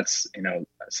 I think that's,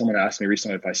 someone asked me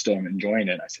recently if I still am enjoying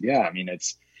it. I said, yeah, I mean,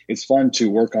 it's fun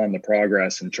to work on the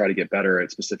progress and try to get better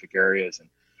at specific areas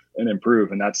and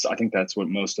improve. And I think that's what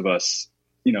most of us,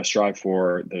 strive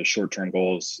for, the short-term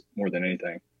goals more than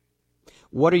anything.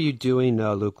 What are you doing,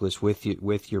 Luke List, with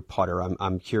your putter?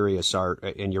 I'm curious.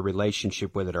 In your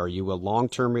relationship with it, are you a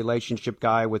long-term relationship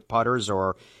guy with putters,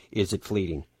 or is it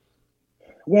fleeting?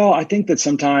 Well, I think that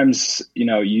sometimes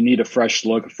you need a fresh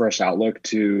look, a fresh outlook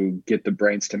to get the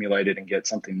brain stimulated and get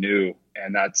something new.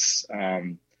 And that's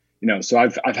so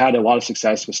I've had a lot of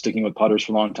success with sticking with putters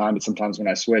for a long time. But sometimes when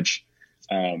I switch,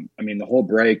 the whole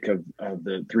break of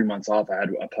the 3 months off, I had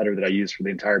a putter that I used for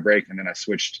the entire break, and then I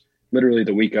switched literally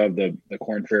the week of the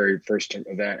Korn Ferry first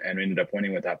event and ended up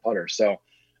winning with that putter. So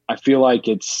I feel like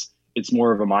it's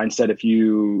more of a mindset. If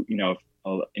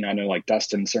I know like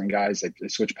Dustin, certain guys, they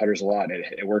switch putters a lot and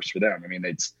it works for them. I mean,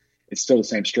 it's still the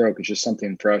same stroke. It's just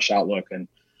something fresh outlook. And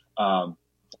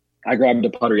I grabbed a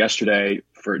putter yesterday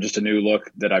for just a new look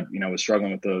that I, was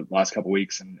struggling with the last couple of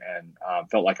weeks and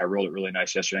felt like I rolled it really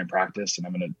nice yesterday in practice. And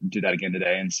I'm going to do that again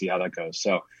today and see how that goes.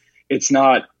 So it's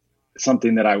not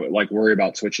something that I would worry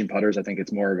about switching putters. I think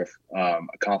it's more of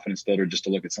a confidence builder just to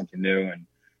look at something new.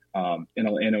 And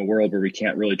in a world where we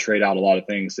can't really trade out a lot of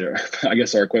things there, I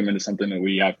guess our equipment is something that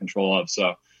we have control of.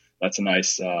 So that's a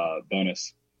nice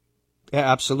bonus.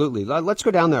 Yeah, absolutely. Let's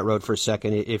go down that road for a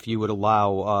second, if you would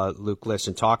allow, Luke List,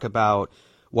 and talk about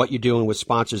what you're doing with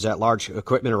sponsors at large,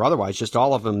 equipment or otherwise, just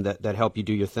all of them that help you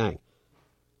do your thing.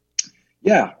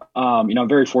 Yeah. I'm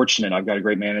very fortunate. I've got a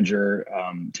great manager,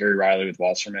 Terry Riley with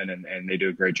Wasserman, and they do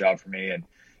a great job for me. And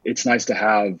it's nice to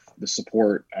have the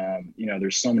support.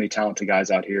 There's so many talented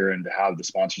guys out here, and to have the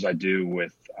sponsors I do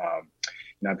with,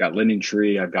 I've got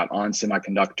LendingTree, I've got On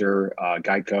Semiconductor,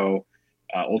 Geico,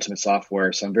 Ultimate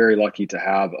Software. So I'm very lucky to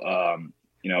have, the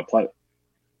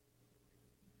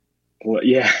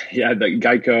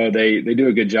Geico, they do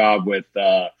a good job with,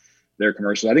 their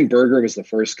commercials. I think Berger was the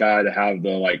first guy to have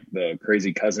the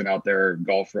crazy cousin out there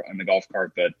on the golf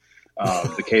cart, but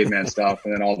the caveman stuff,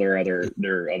 and then all their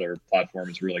other platforms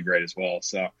is really great as well.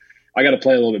 So I got to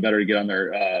play a little bit better to get on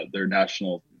their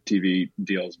national TV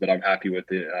deals, but I'm happy with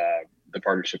the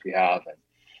partnership we have.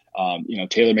 And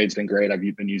TaylorMade's been great. I've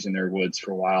been using their woods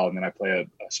for a while, and then I play a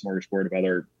smorgasbord of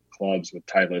other clubs with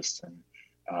Titleist and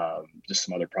just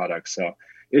some other products. So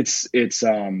it's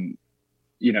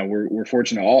we're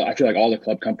fortunate. I feel like all the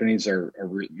club companies are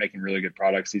making really good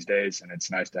products these days, and it's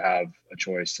nice to have a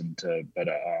choice. I've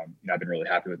been really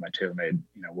happy with my TaylorMade,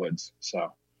 woods.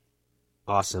 So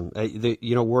awesome.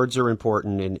 Words are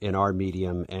important in our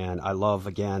medium, and I love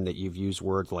again that you've used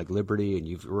words like liberty and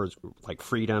you've words like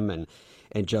freedom, and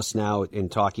just now in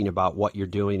talking about what you're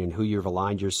doing and who you've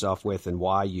aligned yourself with and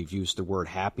why you've used the word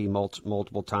happy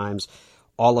multiple times.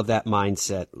 All of that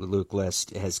mindset, Luke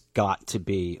List, has got to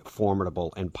be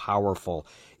formidable and powerful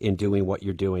in doing what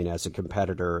you're doing as a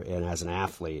competitor and as an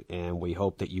athlete. And we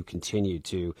hope that you continue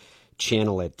to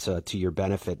channel it to your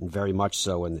benefit, and very much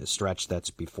so in the stretch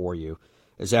that's before you.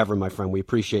 As ever, my friend, we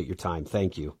appreciate your time.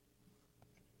 Thank you.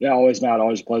 Yeah, always, Matt.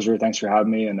 Always a pleasure. Thanks for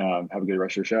having me, and have a good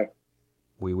rest of your show.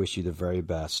 We wish you the very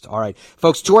best. All right,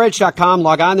 folks, touredge.com.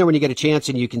 Log on there when you get a chance,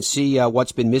 and you can see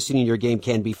what's been missing in your game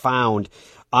can be found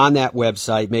on that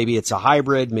website. Maybe it's a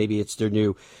hybrid, maybe it's their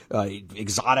new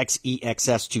Exotics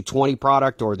EXS 220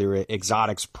 product or their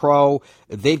Exotics Pro.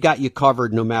 They've got you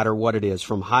covered no matter what it is,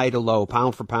 from high to low,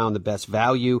 pound for pound, the best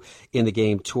value in the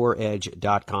game.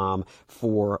 touredge.com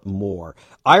for more.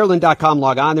 Ireland.com,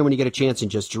 log on there when you get a chance and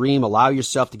just dream. Allow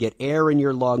yourself to get air in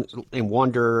your lungs and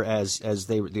wonder, as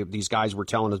these guys were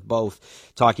telling us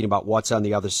both, talking about what's on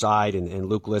the other side, and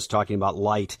Luke List talking about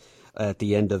light at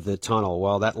the end of the tunnel.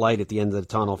 Well, that light at the end of the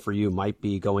tunnel for you might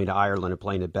be going to Ireland and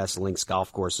playing the best links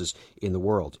golf courses in the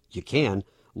world. You can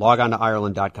log on to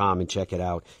Ireland.com and check it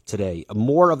out today.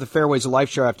 More of the Fairways of Life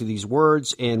show after these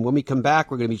words, and when we come back,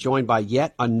 we're going to be joined by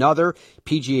yet another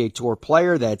PGA Tour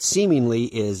player that seemingly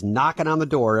is knocking on the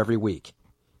door every week.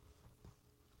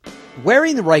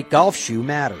 Wearing the right golf shoe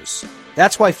matters.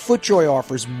 That's why FootJoy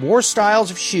offers more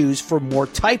styles of shoes for more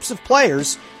types of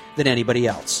players than anybody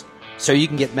else. So you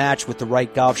can get matched with the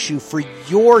right golf shoe for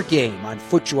your game on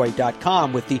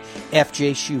FootJoy.com with the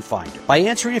FJ Shoe Finder. By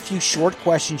answering a few short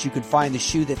questions, you can find the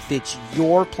shoe that fits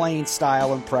your playing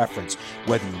style and preference.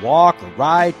 Whether you walk or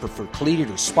ride, prefer cleated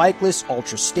or spikeless,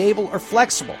 ultra stable or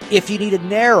flexible. If you need a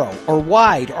narrow or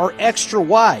wide or extra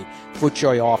wide,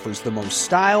 FootJoy offers the most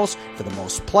styles for the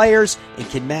most players and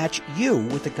can match you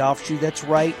with the golf shoe that's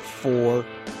right for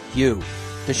you.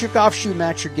 Does your golf shoe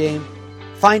match your game?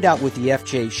 Find out with the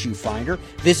FJ Shoe Finder.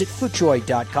 Visit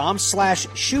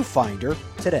FootJoy.com/shoe finder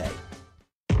today.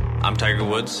 I'm Tiger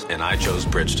Woods, and I chose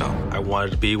Bridgestone. I wanted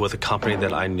to be with a company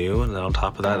that I knew, and then on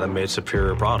top of that made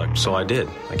superior product. So I did.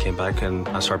 I came back and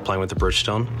I started playing with the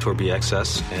Bridgestone Tour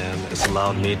BXS, and it's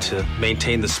allowed me to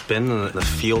maintain the spin and the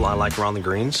feel I like around the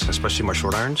greens, especially my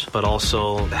short irons, but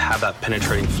also have that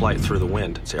penetrating flight through the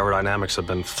wind. The aerodynamics have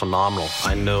been phenomenal.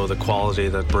 I know the quality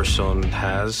that Bridgestone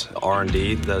has,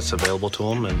 R&D that's available to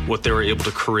them, and what they were able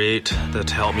to create to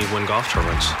help me win golf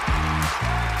tournaments.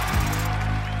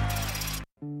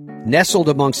 Nestled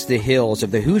amongst the hills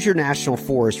of the Hoosier National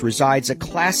Forest resides a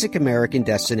classic American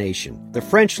destination, the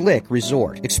French Lick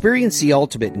Resort. Experience the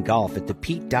ultimate in golf at the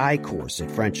Pete Dye course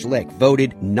at French Lick,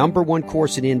 voted #1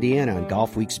 course in Indiana on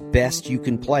Golfweek's Best You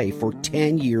Can Play for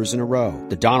 10 years in a row.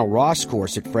 The Donald Ross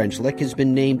course at French Lick has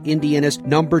been named Indiana's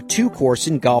 #2 course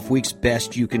in Golfweek's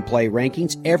Best You Can Play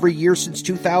rankings every year since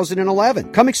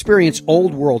 2011. Come experience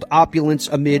old world opulence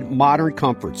amid modern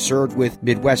comfort, served with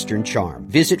Midwestern charm.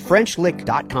 Visit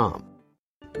FrenchLick.com.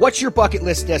 What's your bucket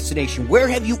list destination? Where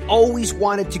have you always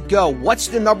wanted to go? What's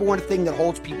the #1 thing that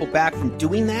holds people back from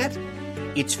doing that?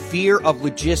 It's fear of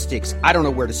logistics. I don't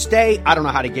know where to stay. I don't know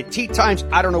how to get tee times.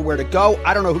 I don't know where to go.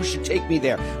 I don't know who should take me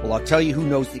there. Well, I'll tell you who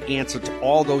knows the answer to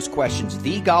all those questions.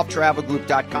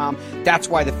 TheGolfTravelGroup.com. That's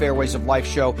why the Fairways of Life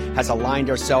show has aligned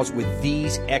ourselves with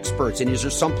these experts. And is there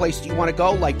some place you want to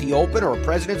go, like the Open or a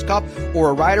President's Cup or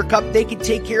a Ryder Cup? They can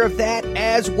take care of that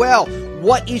as well.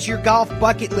 What is your golf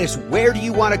bucket list? Where do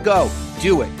you want to go?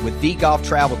 Do it with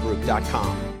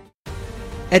TheGolfTravelGroup.com.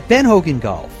 At Ben Hogan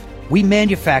Golf, We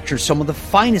manufacture some of the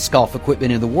finest golf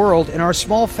equipment in the world in our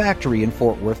small factory in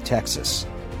Fort Worth, Texas.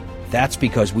 That's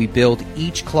because we build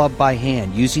each club by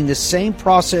hand using the same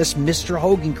process Mr.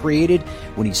 Hogan created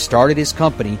when he started his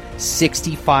company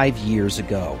 65 years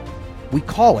ago. We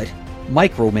call it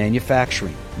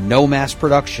micro-manufacturing, no mass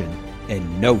production,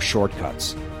 and no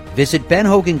shortcuts. Visit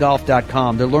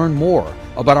benhogangolf.com to learn more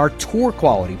about our tour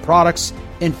quality products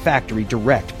and factory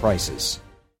direct prices.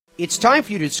 It's time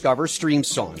for you to discover Stream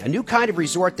Song, a new kind of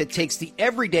resort that takes the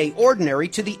everyday ordinary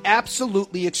to the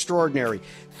absolutely extraordinary.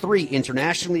 3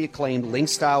 internationally acclaimed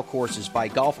link-style courses by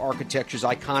Golf Architecture's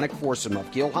iconic foursome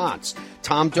of Gil Hans,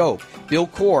 Tom Doak, Bill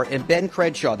Core, and Ben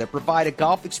Crenshaw that provide a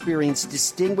golf experience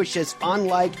distinguished as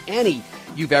unlike any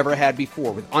you've ever had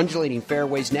before, with undulating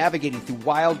fairways, navigating through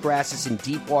wild grasses and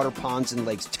deep water ponds and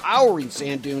lakes, towering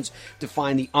sand dunes to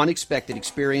find the unexpected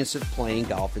experience of playing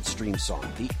golf at Stream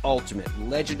Song, the ultimate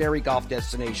legendary golf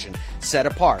destination set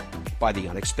apart by the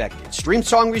unexpected.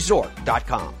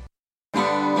 StreamSongResort.com.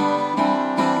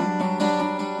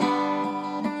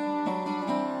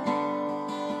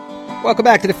 Welcome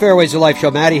back to the Fairways of Life show.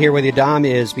 Matty here with you. Dom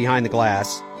is behind the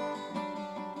glass.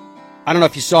 I don't know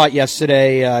if you saw it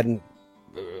yesterday,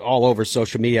 all over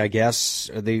social media, I guess.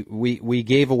 We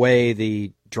gave away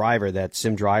the driver, that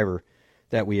sim driver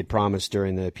that we had promised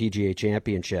during the PGA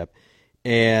Championship,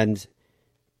 and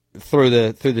through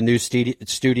the new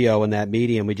studio and that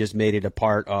medium, we just made it a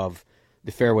part of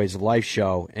the Fairways of Life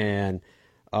show. And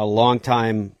a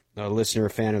longtime listener,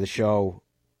 fan of the show,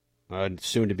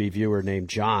 soon-to-be viewer named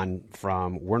John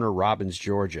from Warner Robins,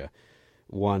 Georgia,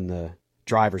 won the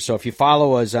driver. So if you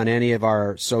follow us on any of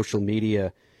our social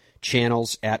media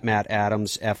channels, at Matt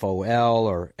Adams FOL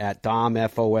or at Dom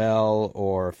FOL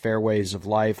or Fairways of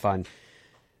Life on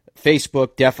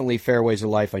Facebook, definitely Fairways of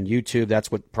Life on YouTube.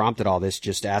 That's what prompted all this,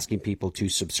 just asking people to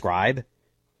subscribe.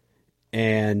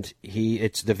 And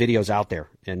the video's out there,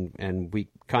 and we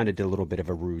kind of did a little bit of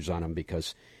a ruse on him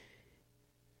because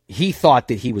he thought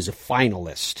that he was a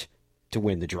finalist to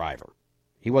win the driver.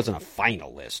 He wasn't a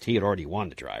finalist. He had already won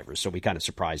the driver, so we kind of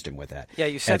surprised him with that. Yeah,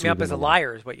 you set me up as a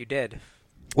liar is what you did.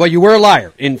 Well, you were a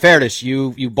liar. In fairness,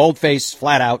 you bold-faced,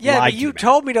 flat-out lied. Yeah, but you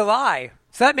told me to lie.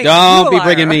 So that makes Don't you a be liar.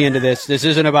 bringing me into this. This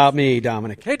isn't about me,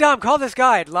 Dominic. Hey, Dom, call this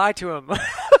guy and lie to him.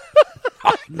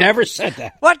 I never said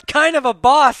that. What kind of a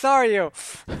boss are you?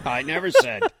 I never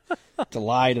said to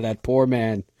lie to that poor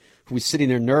man who was sitting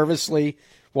there nervously,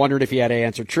 wondered if he had to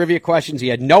answer trivia questions. He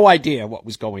had no idea what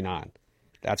was going on.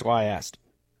 That's why I asked him.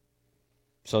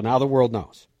 So now the world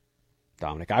knows.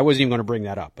 Dominic, I wasn't even going to bring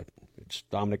that up, but it's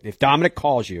Dominic. If Dominic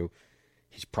calls you,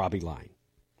 he's probably lying.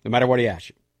 No matter what he asks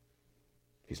you,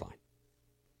 he's lying.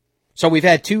 So we've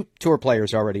had 2 tour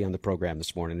players already on the program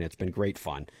this morning, and it's been great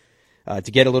fun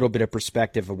to get a little bit of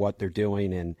perspective of what they're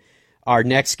doing. And our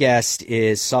next guest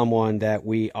is someone that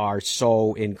we are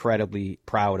so incredibly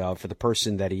proud of for the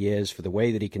person that he is, for the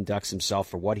way that he conducts himself,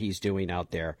 for what he's doing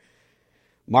out there.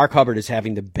 Mark Hubbard is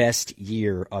having the best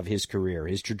year of his career.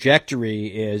 His trajectory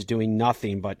is doing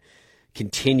nothing but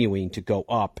continuing to go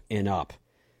up and up.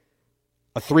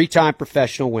 A 3-time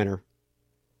professional winner,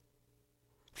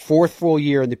 4th full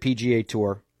year in the PGA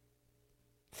Tour,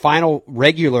 final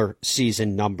regular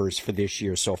season numbers for this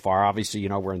year so far. Obviously,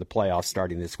 we're in the playoffs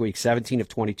starting this week. 17 of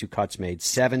 22 cuts made,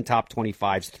 7 top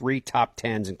 25s, 3 top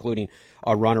 10s, including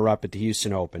a runner-up at the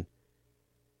Houston Open.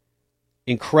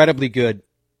 Incredibly good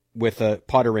with a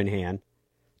putter in hand.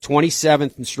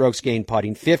 27th in strokes gained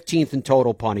putting, 15th in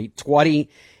total putting, 20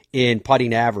 in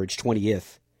putting average,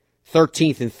 20th.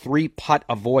 13th in 3 putt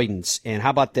avoidance. And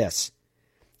how about this?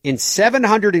 In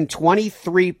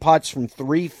 723 putts from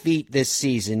 3 feet this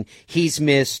season, he's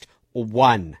missed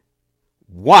 1.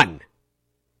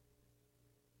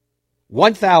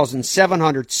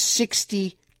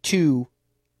 1,762.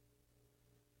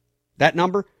 That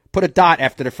number? Put a dot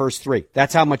after the first 3.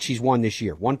 That's how much he's won this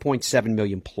year. 1.7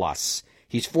 million plus.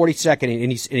 He's 42nd,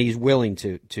 and he's willing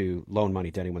to loan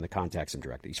money to anyone that contacts him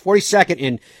directly. He's 42nd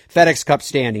in FedEx Cup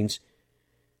standings.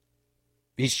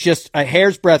 He's just a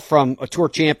hair's breadth from a tour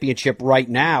championship right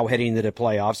now heading into the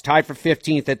playoffs. Tied for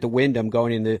 15th at the Wyndham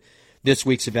going into this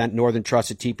week's event, Northern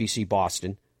Trust at TPC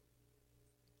Boston.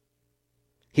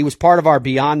 He was part of our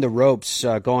Beyond the Ropes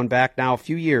going back now a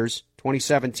few years,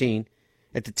 2017.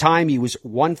 At the time, he was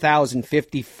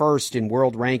 1,051st in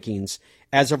world rankings.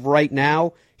 As of right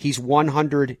now, he's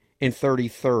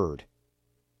 133rd.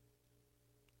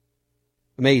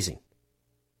 Amazing.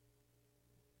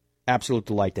 Absolute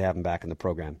delight to have him back in the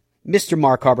program. Mr.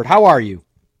 Mark Hubbard, how are you?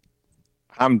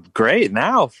 I'm great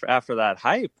now after that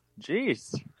hype.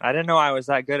 Jeez, I didn't know I was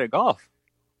that good at golf.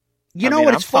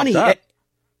 It's funny.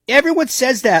 Everyone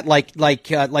says that like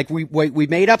we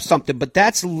made up something, but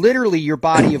that's literally your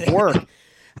body of work.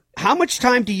 How much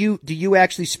time do you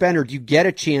actually spend, or do you get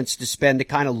a chance to spend to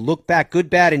kind of look back, good,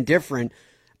 bad, and different,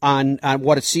 on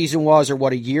what a season was or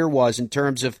what a year was in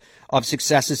terms of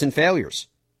successes and failures?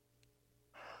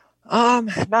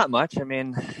 Not much. I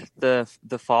mean, the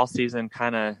fall season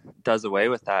kind of does away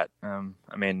with that.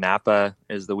 I mean, Napa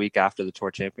is the week after the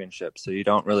Tour Championship, so you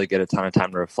don't really get a ton of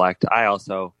time to reflect. I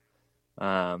also,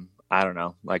 I don't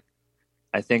know, like,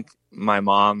 I think my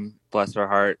mom, bless her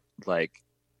heart, like,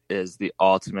 is the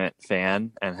ultimate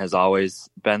fan and has always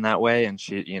been that way. And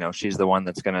she's the one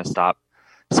that's going to stop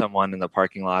someone in the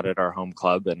parking lot at our home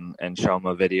club and show them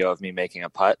a video of me making a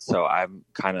putt. So I'm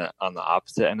kind of on the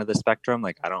opposite end of the spectrum.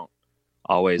 Like, I don't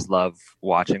always love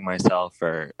watching myself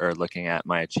or looking at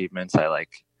my achievements. I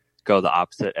like go the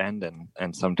opposite end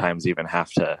and sometimes even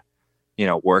have to,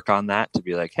 work on that to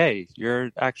be like, hey, you're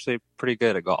actually pretty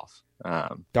good at golf.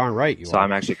 Darn right you are. So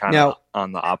I'm actually kind of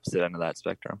on the opposite end of that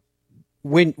spectrum.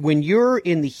 When you're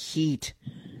in the heat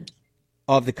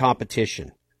of the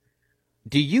competition,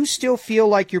 do you still feel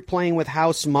like you're playing with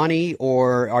house money,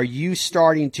 or are you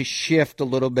starting to shift a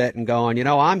little bit and going,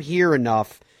 I'm here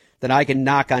enough that I can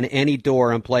knock on any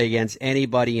door and play against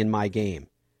anybody in my game?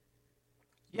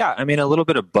 Yeah, I mean, a little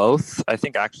bit of both. I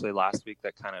think actually last week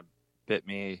that kind of bit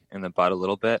me in the butt a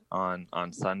little bit on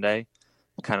Sunday.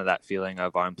 Kind of that feeling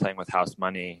of I'm playing with house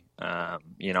money. I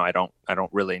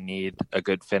don't really need a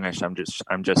good finish. I'm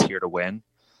just here to win.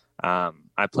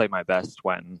 I play my best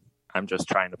when I'm just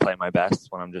trying to play my best,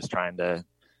 when I'm just trying to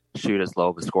shoot as low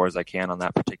of a score as I can on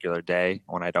that particular day,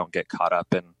 when I don't get caught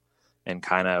up in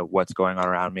kind of what's going on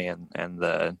around me and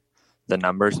the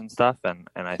numbers and stuff. And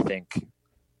I think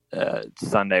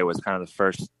Sunday was kind of the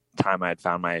first time I had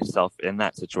found myself in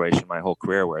that situation my whole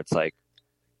career, where it's like,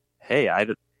 hey, I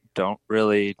don't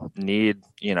really need,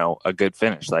 a good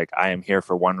finish. Like, I am here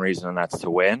for one reason, and that's to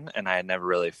win. And I had never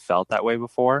really felt that way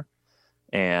before.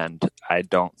 And I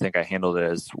don't think I handled it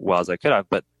as well as I could have,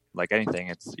 but like anything,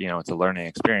 it's, it's a learning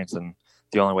experience. And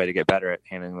the only way to get better at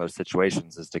handling those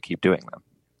situations is to keep doing them.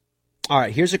 All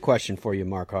right. Here's a question for you,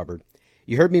 Mark Hubbard.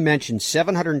 You heard me mention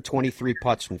 723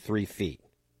 putts from 3 feet,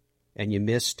 and you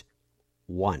missed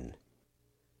one.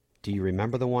 Do you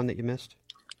remember the one that you missed?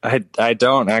 I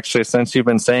don't actually. Since you've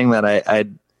been saying that, I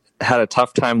had a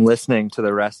tough time listening to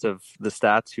the rest of the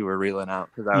stats you were reeling out,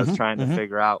 because I was trying to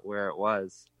figure out where it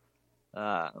was.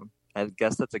 I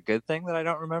guess that's a good thing that I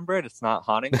don't remember it. It's not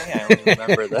haunting me. I only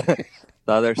remember the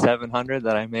other 700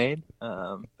 that I made.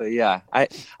 But yeah,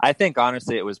 I think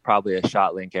honestly it was probably a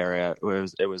shot link area.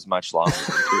 It was much longer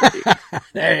than 3 feet.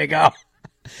 There you go.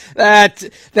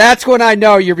 That's when I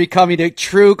know you're becoming a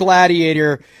true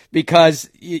gladiator, because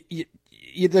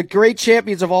the great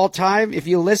champions of all time, if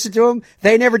you listen to them,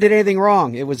 they never did anything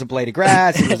wrong. It was a blade of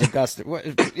grass. It was a gust of,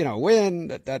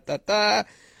 wind.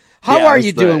 How are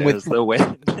you doing with the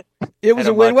wind? It was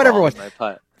a win, whatever it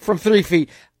was, from 3 feet.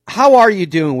 How are you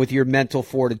doing with your mental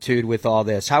fortitude with all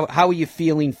this? How are you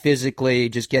feeling physically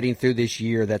just getting through this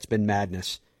year that's been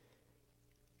madness?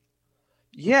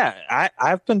 Yeah,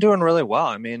 I've been doing really well.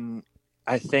 I mean,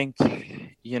 I think,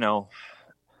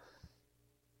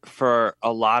 for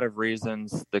a lot of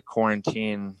reasons, the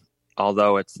quarantine,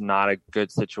 although it's not a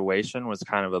good situation, was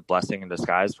kind of a blessing in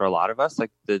disguise for a lot of us.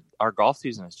 Like, our golf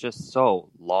season is just so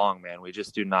long, man. We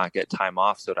just do not get time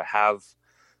off. So to have,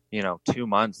 2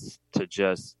 months to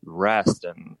just rest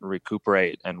and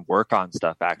recuperate and work on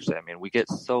stuff, actually, I mean, we get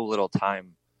so little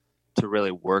time to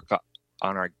really work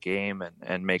on our game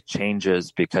and make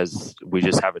changes, because we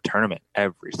just have a tournament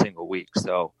every single week.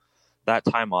 So that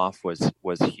time off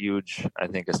was huge, I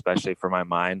think, especially for my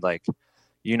mind. Like,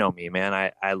 me,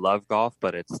 man, I love golf,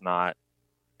 but it's not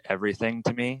everything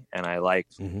to me. And I like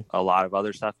a lot of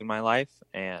other stuff in my life.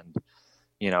 And,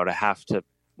 to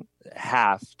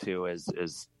have to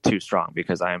is too strong,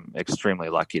 because I'm extremely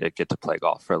lucky to get to play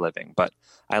golf for a living. But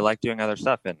I like doing other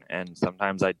stuff. And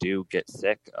sometimes I do get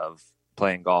sick of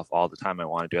playing golf all the time. I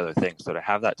want to do other things. So to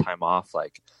have that time off,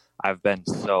 like, I've been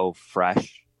so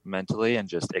fresh mentally and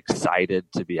just excited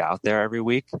to be out there every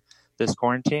week this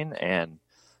quarantine. And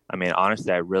I mean,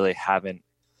 honestly, I really haven't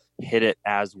hit it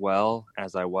as well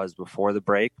as I was before the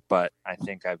break, but I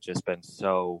think I've just been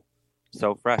so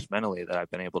fresh mentally that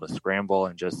I've been able to scramble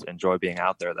and just enjoy being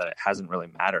out there, that it hasn't really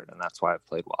mattered. And that's why I've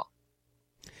played well.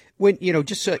 When,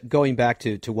 just going back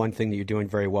to one thing that you're doing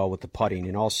very well with the putting,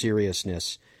 in all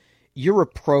seriousness, your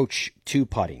approach to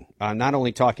putting, I'm not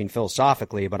only talking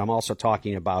philosophically, but I'm also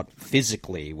talking about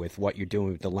physically with what you're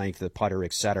doing with the length of the putter,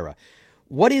 et cetera.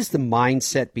 What is the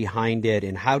mindset behind it,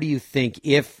 and how do you think,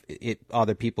 if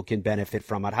other people can benefit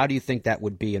from it, how do you think that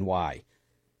would be, and why?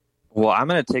 Well, I'm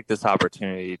going to take this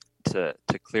opportunity to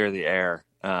clear the air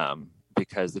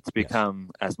because it's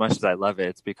become, as much as I love it,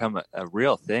 it's become a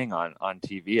real thing on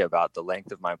TV about the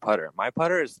length of my putter. My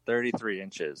putter is 33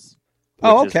 inches,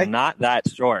 which is not that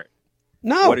short.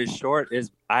 No. What is short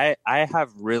is I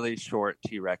have really short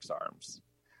T-Rex arms.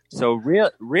 So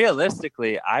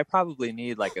realistically, I probably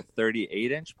need like a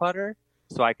 38-inch putter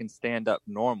so I can stand up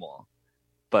normal.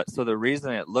 But so the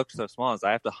reason it looks so small is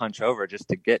I have to hunch over just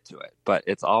to get to it. But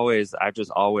I've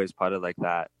just always putted like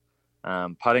that.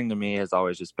 Putting to me has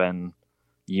always just been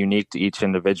unique to each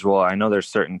individual. I know there's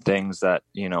certain things that,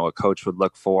 a coach would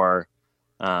look for.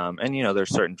 And, there's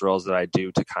certain drills that I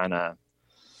do to kind of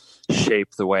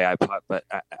shape the way I putt. But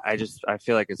I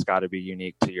feel like it's got to be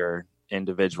unique to your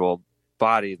individual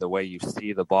body, the way you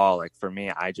see the ball. Like for me,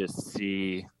 I just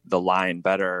see the line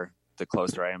better the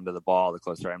closer I am to the ball, the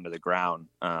closer I am to the ground.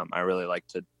 I really like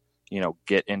to,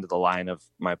 get into the line of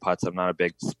my putts. I'm not a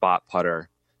big spot putter.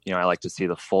 I like to see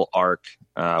the full arc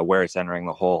where it's entering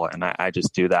the hole. And I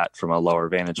just do that from a lower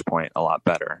vantage point a lot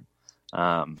better.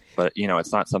 But,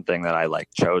 it's not something that I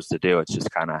chose to do. It's just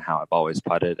kind of how I've always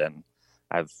putted. And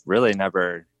I've really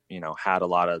never, had a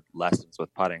lot of lessons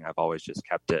with putting. I've always just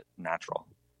kept it natural.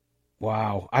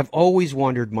 Wow. I've always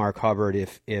wondered, Mark Hubbard,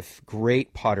 if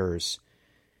great putters,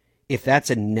 if that's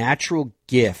a natural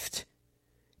gift,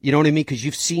 you know what I mean? Because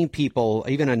you've seen people,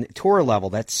 even on tour level,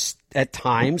 that's at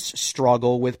times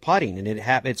struggle with putting, and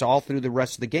it's all through the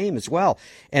rest of the game as well.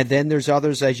 And then there's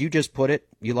others, as you just put it,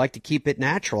 you like to keep it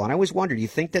natural. And I always wondered, you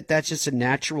think that's just a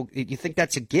natural, you think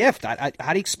that's a gift? How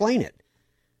do you explain it?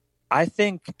 I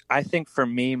think for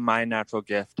me, my natural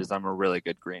gift is I'm a really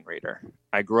good green reader.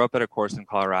 I grew up at a course in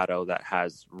Colorado that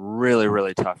has really,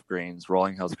 really tough greens,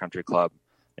 Rolling Hills Country Club.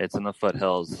 It's in the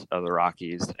foothills of the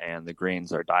Rockies, and the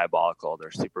greens are diabolical.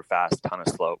 They're super fast, ton of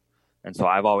slope. And so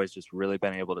I've always just really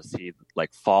been able to see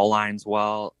fall lines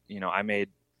well. I'm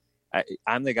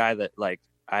the guy that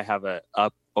I have a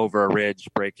up over a ridge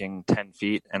breaking 10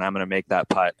 feet, and I'm going to make that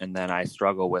putt. And then I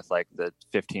struggle with the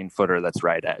 15 footer that's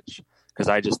right edge, because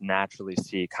I just naturally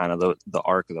see kind of the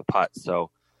arc of the putt.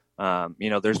 So,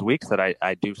 there's weeks that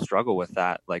I do struggle with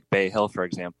that. Like Bay Hill, for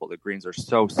example, the greens are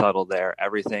so subtle there.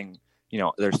 Everything,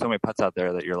 there's so many putts out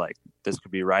there that you're like, this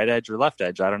could be right edge or left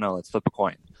edge. I don't know. Let's flip a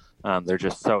coin. They're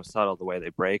just so subtle the way they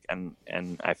break. And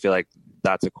I feel like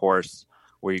that's a course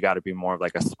where you got to be more of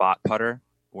a spot putter,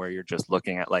 where you're just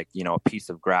looking at a piece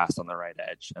of grass on the right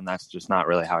edge. And that's just not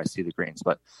really how I see the greens.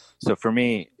 But so for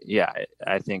me, yeah,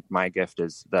 I think my gift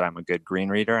is that I'm a good green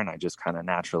reader, and I just kind of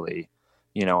naturally,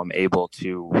 I'm able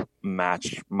to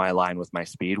match my line with my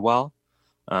speed well.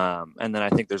 And then I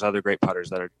think there's other great putters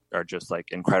that are just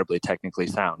incredibly technically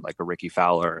sound, like a Ricky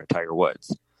Fowler or a Tiger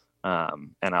Woods.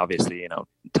 And obviously,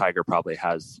 Tiger probably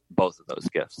has both of those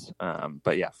gifts.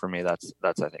 But yeah, for me, that's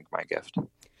I think my gift.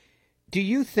 Do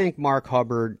you think, Mark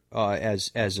Hubbard,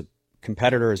 as a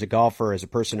competitor, as a golfer, as a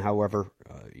person, however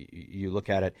you look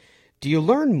at it, do you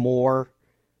learn more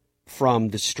from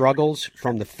the struggles,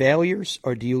 from the failures,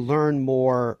 or do you learn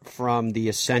more from the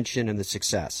ascension and the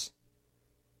success?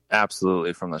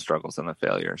 Absolutely, from the struggles and the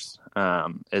failures.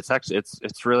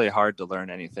 It's really hard to learn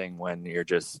anything when you're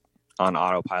just on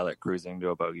autopilot cruising to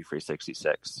a bogey-free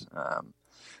 66.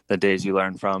 The days you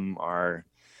learn from are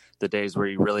the days where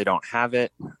you really don't have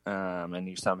it, and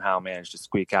you somehow manage to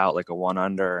squeak out a 1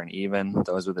 under and even.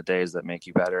 Those are the days that make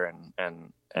you better,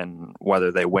 and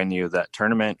whether they win you that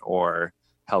tournament or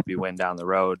help you win down the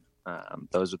road,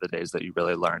 those are the days that you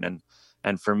really learn.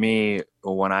 And for me,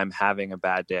 when I'm having a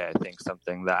bad day, I think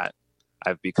something that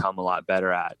I've become a lot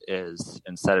better at is,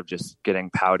 instead of just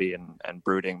getting pouty and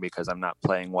brooding because I'm not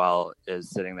playing well, is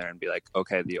sitting there and be like,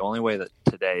 okay, the only way that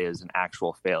today is an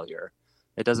actual failure.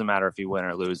 It doesn't matter if you win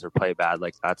or lose or play bad.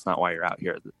 That's not why you're out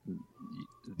here.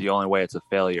 The only way it's a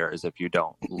failure is if you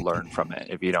don't learn from it.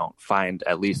 If you don't find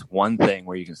at least one thing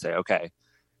where you can say, okay,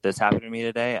 this happened to me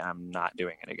today, and I'm not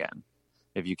doing it again.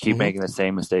 If you keep making the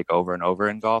same mistake over and over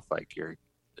in golf,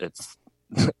 it's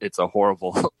a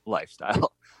horrible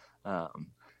lifestyle.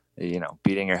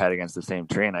 Beating your head against the same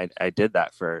tree. And I did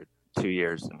that for 2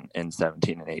 years in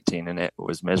 17 and 18, and it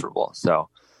was miserable. So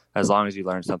as long as you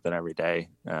learn something every day,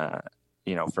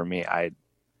 for me, I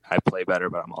play better,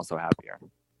 but I'm also happier.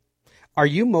 Are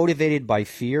you motivated by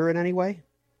fear in any way?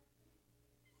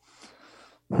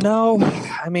 No,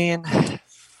 I mean,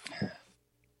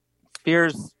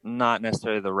 fear's not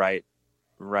necessarily the right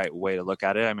way to look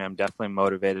at it. I mean, I'm definitely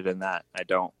motivated in that I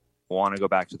don't want to go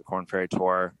back to the Korn Ferry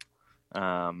Tour.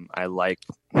 I like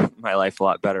my life a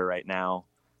lot better right now,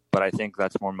 but I think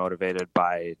that's more motivated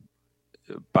by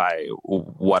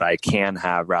what I can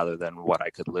have rather than what I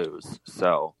could lose.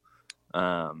 So,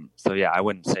 So yeah, I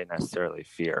wouldn't say necessarily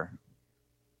fear.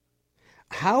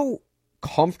 How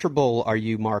comfortable are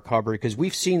you, Mark Hubbard? Because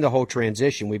we've seen the whole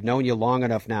transition. We've known you long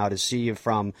enough now to see you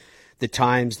from the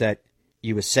times that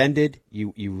you ascended,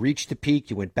 you reached the peak,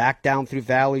 you went back down through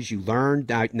valleys, you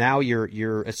learned. Now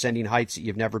you're ascending heights that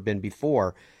you've never been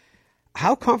before.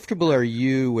 How comfortable are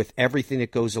you with everything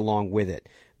that goes along with it?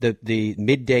 The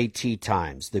midday tee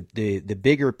times, the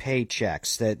bigger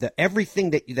paychecks, the everything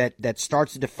that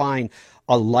starts to define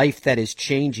a life that is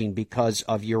changing because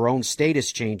of your own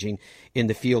status changing in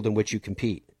the field in which you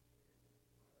compete.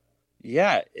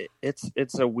 Yeah,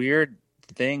 it's a weird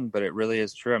thing, but it really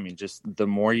is true. I mean, just the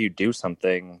more you do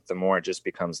something, the more it just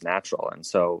becomes natural. And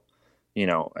so,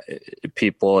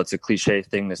 it's a cliche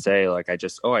thing to say, like, I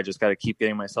just got to keep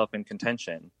getting myself in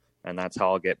contention and that's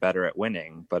how I'll get better at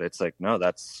winning. But it's like, no,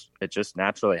 it just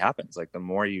naturally happens. Like, the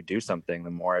more you do something,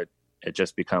 the more it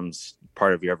just becomes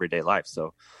part of your everyday life.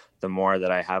 So the more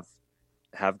that I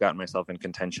have gotten myself in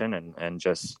contention and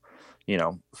just,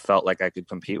 felt like I could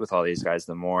compete with all these guys,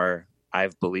 the more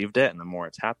I've believed it and the more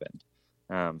it's happened.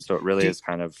 So it really is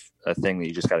kind of a thing that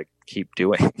you just got to keep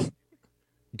doing.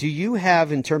 Do you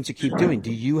have, in terms of keep doing,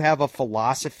 do you have a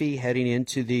philosophy heading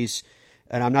into these,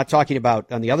 and I'm not talking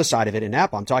about on the other side of it in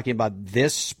Napa, I'm talking about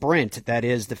this sprint that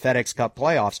is the FedEx Cup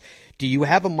playoffs. Do you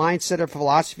have a mindset or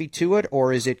philosophy to it,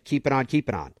 or is it keep it on?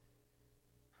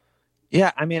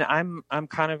 Yeah, I mean, I'm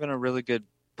kind of in a really good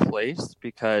place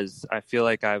because I feel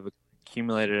like I've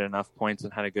accumulated enough points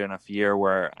and had a good enough year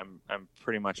where I'm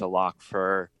pretty much a lock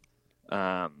for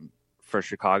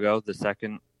Chicago, the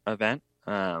second event.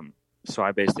 So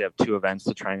I basically have 2 events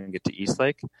to try and get to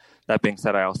Eastlake. That being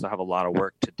said, I also have a lot of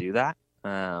work to do that.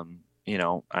 I'm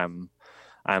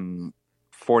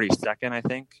 42nd, I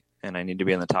think, and I need to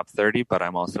be in the top 30, but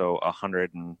I'm also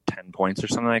 110 points or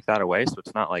something like that away. So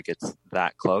it's not like it's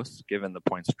that close, given the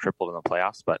points tripled in the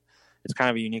playoffs, but it's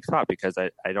kind of a unique spot because I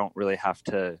don't really have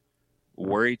to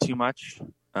worry too much.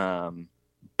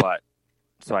 But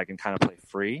so I can kind of play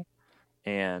free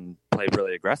and play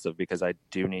really aggressive because I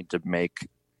do need to make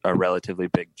a relatively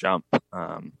big jump.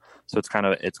 So it's kind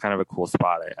of a cool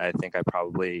spot. I think I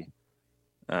probably,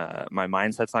 my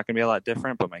mindset's not going to be a lot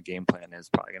different, but my game plan is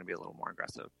probably going to be a little more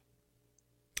aggressive.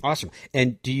 Awesome.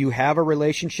 And do you have a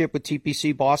relationship with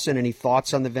TPC Boston? Any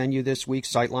thoughts on the venue this week,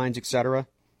 sightlines, et cetera?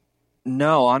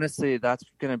 No, honestly, that's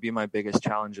going to be my biggest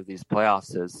challenge of these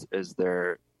playoffs is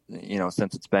there,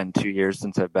 since it's been 2 years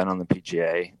since I've been on the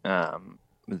PGA,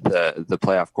 the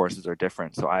playoff courses are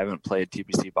different. So I haven't played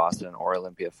TPC Boston or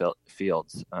Olympia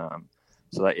Fields.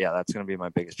 So that's going to be my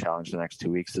biggest challenge the next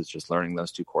 2 weeks is just learning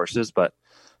those 2 courses. But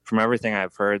from everything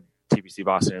I've heard, TPC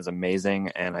Boston is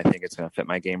amazing, and I think it's going to fit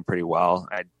my game pretty well.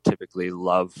 I typically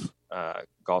love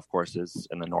golf courses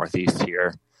in the Northeast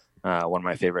here. One of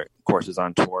my favorite courses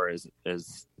on tour is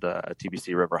the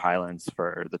TPC River Highlands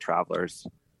for the Travelers.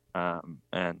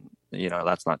 And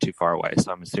that's not too far away.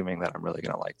 So I'm assuming that I'm really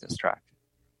going to like this track.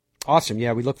 Awesome.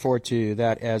 Yeah, we look forward to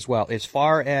that as well. As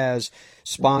far as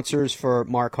sponsors for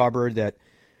Mark Hubbard,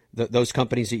 those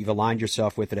companies that you've aligned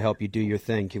yourself with to help you do your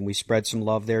thing, can we spread some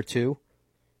love there too?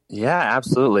 Yeah,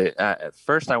 absolutely.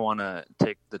 First, I want to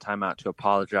take the time out to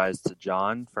apologize to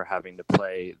John for having to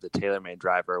play the TaylorMade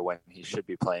driver when he should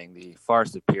be playing the far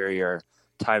superior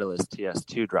Titleist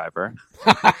TS2 driver.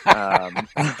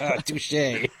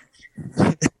 Touche.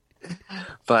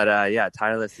 But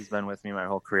Titleist has been with me my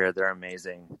whole career. They're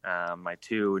amazing. My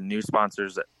 2 new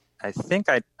sponsors, I think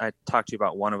I talked to you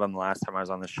about one of them the last time I was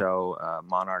on the show,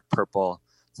 Monarch Purple.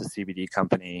 It's a CBD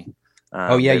company.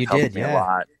 You did. A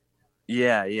lot.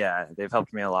 Yeah. They've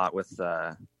helped me a lot with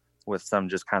some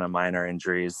just kind of minor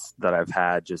injuries that I've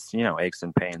had, just, aches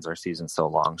and pains. Our season's so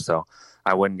long. So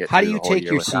I wouldn't get How through do you the whole take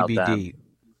year your without CBD? them.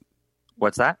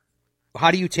 What's that? How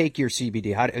do you take your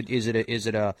CBD? Is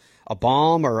it a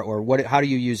balm or what? How do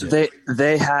you use it?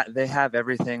 They have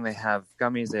everything. They have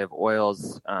gummies. They have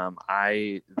oils.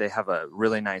 They have a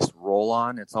really nice roll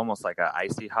on. It's almost like a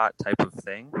icy hot type of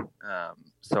thing.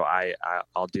 So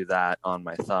I'll do that on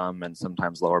my thumb and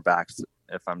sometimes lower backs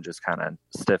if I'm just kind of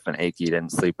stiff and achy,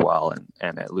 didn't sleep well,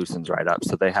 and it loosens right up.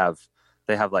 So they have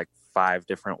like 5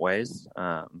 different ways,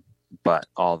 but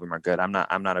all of them are good. I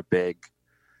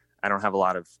don't have a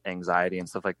lot of anxiety and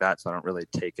stuff like that, so I don't really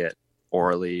take it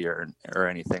orally or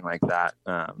anything like that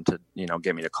to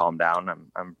get me to calm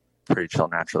down. I'm pretty chill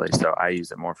naturally, so I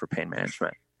use it more for pain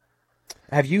management.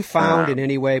 Have you found in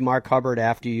any way, Mark Hubbard,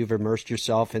 after you've immersed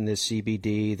yourself in this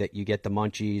CBD, that you get the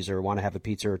munchies or want to have a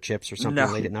pizza or chips or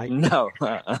something late at night? No,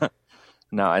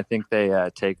 no. I think they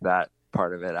take that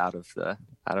part of it out of the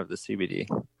CBD.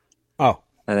 Oh,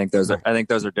 I think those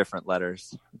are different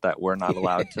letters. that we're not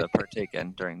allowed to partake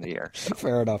in during the year. So.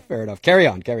 Fair enough. Carry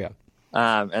on.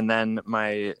 And then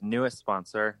my newest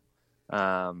sponsor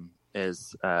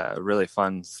is a really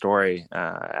fun story.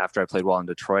 After I played well in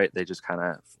Detroit, they just kind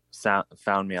of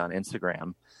found me on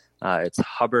Instagram. It's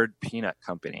Hubbard Peanut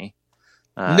Company.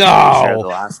 No, we share the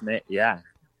last name. Yeah,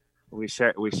 we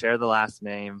share the last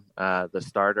name. The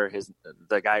starter,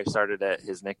 the guy who started it,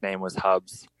 his nickname was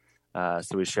Hubs.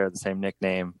 So we share the same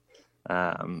nickname.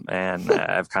 And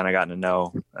I've kind of gotten to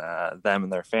know them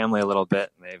and their family a little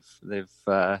bit. And they've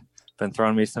been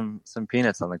throwing me some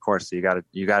peanuts on the course. So you got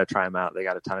to try them out. They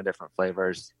got a ton of different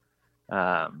flavors,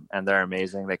 and they're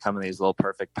amazing. They come in these little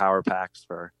perfect power packs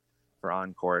for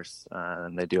on course,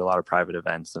 and they do a lot of private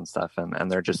events and stuff.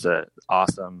 And they're just a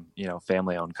awesome,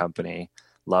 family owned company,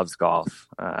 loves golf.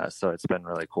 So it's been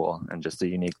really cool and just a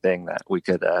unique thing that we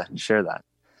could share that.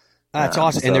 That's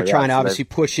awesome. And they're trying to obviously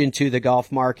push into the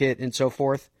golf market and so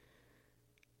forth.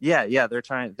 Yeah, they're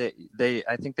trying.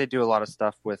 I think they do a lot of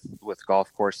stuff with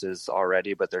golf courses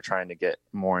already, but they're trying to get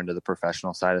more into the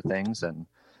professional side of things, and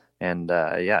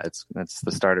it's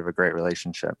the start of a great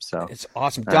relationship. So it's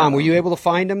awesome. Dom, were you able to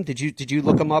find them? Did you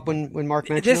look them up when Mark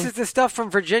mentioned this them? Is the stuff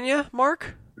from Virginia,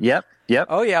 Mark? Yep.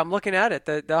 Oh yeah, I'm looking at it.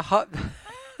 The hub.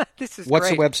 This is What's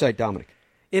great. the website, Dominic?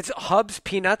 It's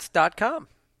hubspeanuts.com.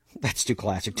 That's too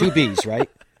classic. 2 B's, right?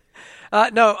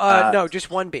 No, just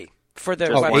 1 B. For the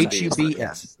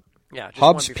HUBS. Yeah,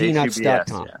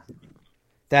 hubspeanuts.com. Yeah.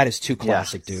 That is too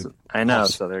classic, dude. I know,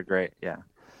 so they're great.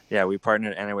 Yeah, we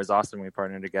partnered, and it was awesome. We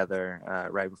partnered together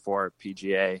right before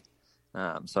PGA,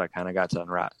 so I kind of got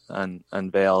to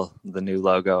unveil the new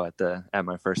logo at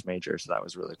my first major, so that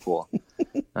was really cool.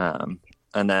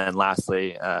 And then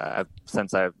lastly,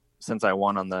 since I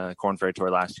won on the Corn Ferry Tour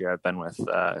last year, I've been with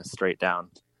Straight Down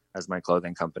as my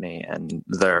clothing company, and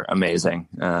they're amazing.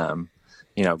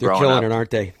 They're killing it, aren't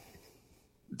they?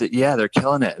 They're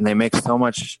killing it, and they make so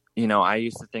much. I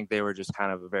used to think they were just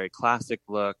kind of a very classic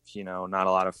look, not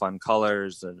a lot of fun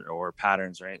colors or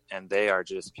patterns, right? And they are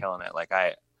just killing it. Like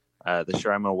the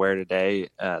shirt I'm gonna wear today,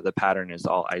 the pattern is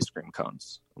all ice cream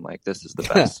cones. I'm like, this is the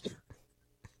best.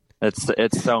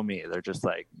 It's so me. They're just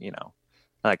like,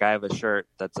 like I have a shirt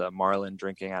that's a marlin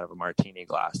drinking out of a martini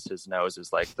glass. His nose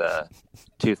is like the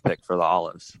toothpick for the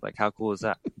olives. Like, how cool is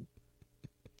that?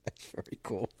 That's very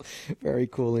cool. Very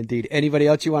cool indeed. Anybody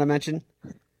else you want to mention?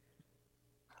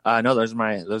 No, those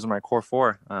are my core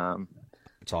four.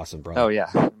 It's awesome, bro. Oh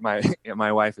yeah.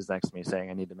 My wife is next to me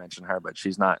saying I need to mention her, but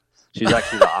she's not. She's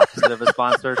actually the opposite of a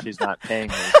sponsor. She's not paying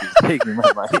me. She's taking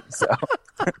my money. So.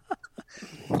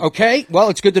 Okay. Well,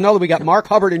 it's good to know that we got Mark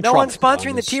Hubbard in trouble. No one's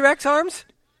sponsoring the T-Rex arms?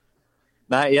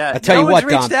 Not yet. I'll tell you what,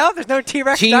 Dom. Dom. There's no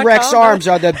T-Rex. T-Rex arms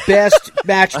are the best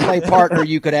match play partner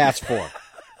you could ask for.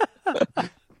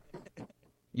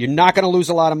 You're not going to lose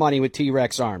a lot of money with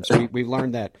T-Rex arms. We've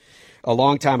learned that a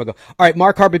long time ago. All right,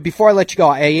 Mark Hubbard, before I let you go,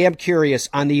 I am curious,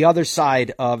 on the other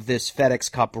side of this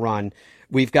FedEx Cup run,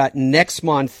 we've got next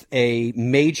month a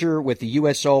major with the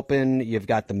U.S. Open. You've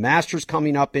got the Masters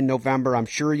coming up in November. I'm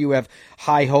sure you have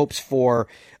high hopes for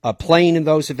playing in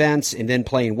those events and then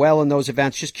playing well in those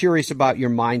events. Just curious about your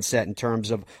mindset in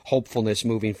terms of hopefulness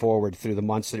moving forward through the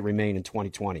months that remain in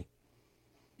 2020.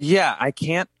 Yeah, I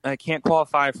can't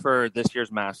qualify for this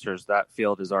year's Masters. That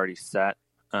field is already set.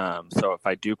 So if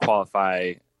I do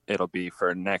qualify, it'll be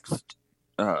for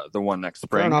the one next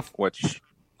spring. Fair enough. Which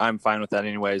I'm fine with that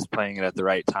anyways, playing it at the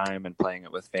right time and playing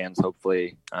it with fans,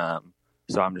 hopefully.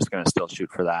 So I'm just going to still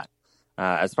shoot for that.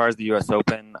 As far as the U.S.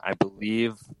 Open, I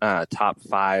believe top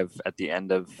 5 at the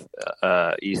end of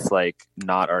East Lake,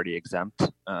 not already exempt,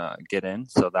 get in.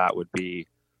 So that would be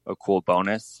a cool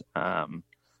bonus.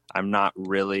 I'm not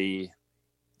really,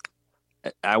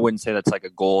 I wouldn't say that's like a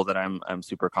goal that I'm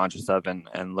super conscious of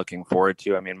and looking forward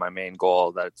to. I mean, my main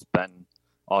goal that's been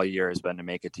all year has been to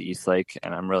make it to East Lake,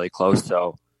 and I'm really close.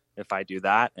 So if I do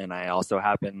that and I also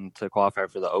happen to qualify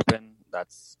for the Open,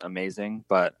 that's amazing.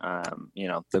 But,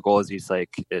 the goal is East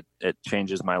Lake. It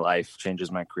changes my life,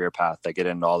 changes my career path. I get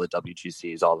into all the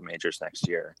WGCs, all the majors next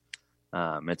year.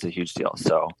 It's a huge deal.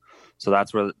 So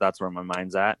that's where my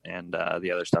mind's at. And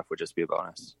the other stuff would just be a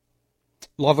bonus.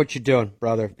 Love what you're doing,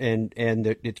 brother. And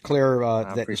it's clear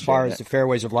that as far as the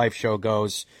Fairways of Life show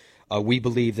goes, we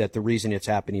believe that the reason it's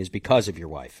happening is because of your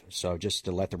wife. So just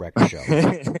to let the record show.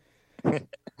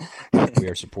 We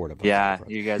are supportive of that,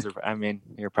 you guys are,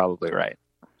 you're probably right.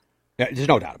 There's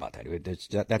no doubt about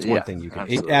that. That's one thing you can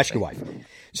absolutely. Ask your wife.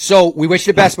 So we wish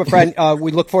you the best, my friend.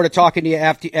 We look forward to talking to you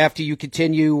after you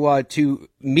continue to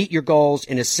meet your goals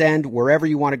and ascend wherever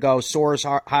you want to go, soar as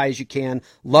high as you can.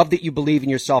 Love that you believe in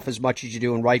yourself as much as you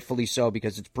do, and rightfully so,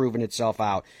 because it's proven itself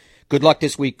out. Good luck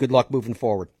this week. Good luck moving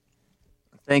forward.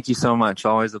 Thank you so much.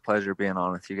 Always a pleasure being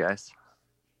on with you guys.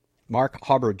 Mark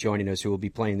Hubbard joining us, who will be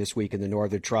playing this week in the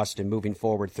Northern Trust and moving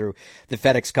forward through the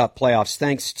FedEx Cup playoffs.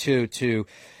 Thanks to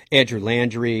Andrew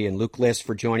Landry and Luke List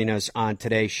for joining us on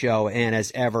today's show. And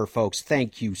as ever, folks,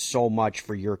 thank you so much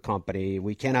for your company.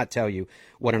 We cannot tell you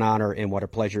what an honor and what a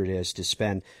pleasure it is to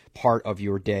spend part of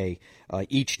your day,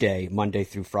 each day, Monday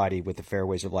through Friday, with the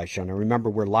Fairways of Life show. Now, remember,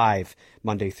 we're live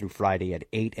Monday through Friday at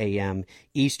 8 a.m.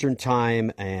 Eastern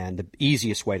Time, and the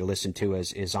easiest way to listen to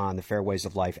us is on the Fairways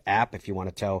of Life app. If you want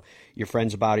to tell your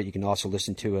friends about it, you can also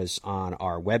listen to us on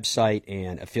our website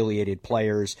and affiliated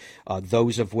players,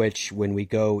 those of which, when we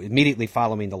go immediately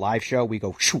following the live show, we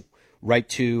go right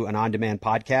to an on-demand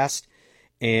podcast.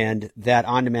 And that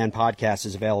on-demand podcast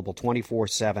is available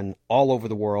 24/7 all over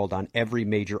the world on every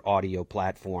major audio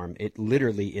platform. It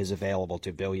literally is available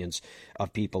to billions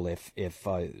of people if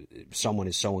someone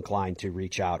is so inclined to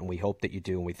reach out, and we hope that you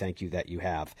do, and we thank you that you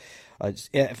have.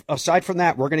 Aside from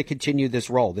that, we're going to continue this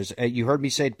role. You heard me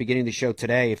say at the beginning of the show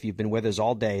today, if you've been with us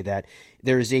all day, that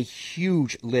there is a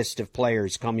huge list of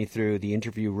players coming through the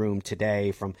interview room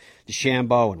today, from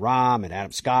DeChambeau and Rahm and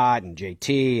Adam Scott and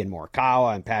JT and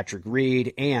Morikawa and Patrick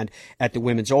Reed. And at the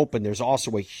Women's Open, there's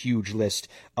also a huge list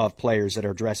of players that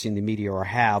are addressing the media or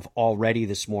have already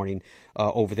this morning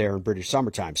over there in British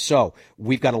summertime. So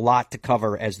we've got a lot to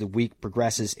cover as the week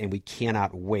progresses, and we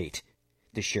cannot wait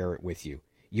to share it with you.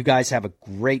 You guys have a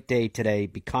great day today.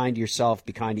 Be kind to yourself.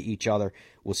 Be kind to each other.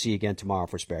 We'll see you again tomorrow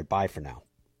if we're spared. Bye for now.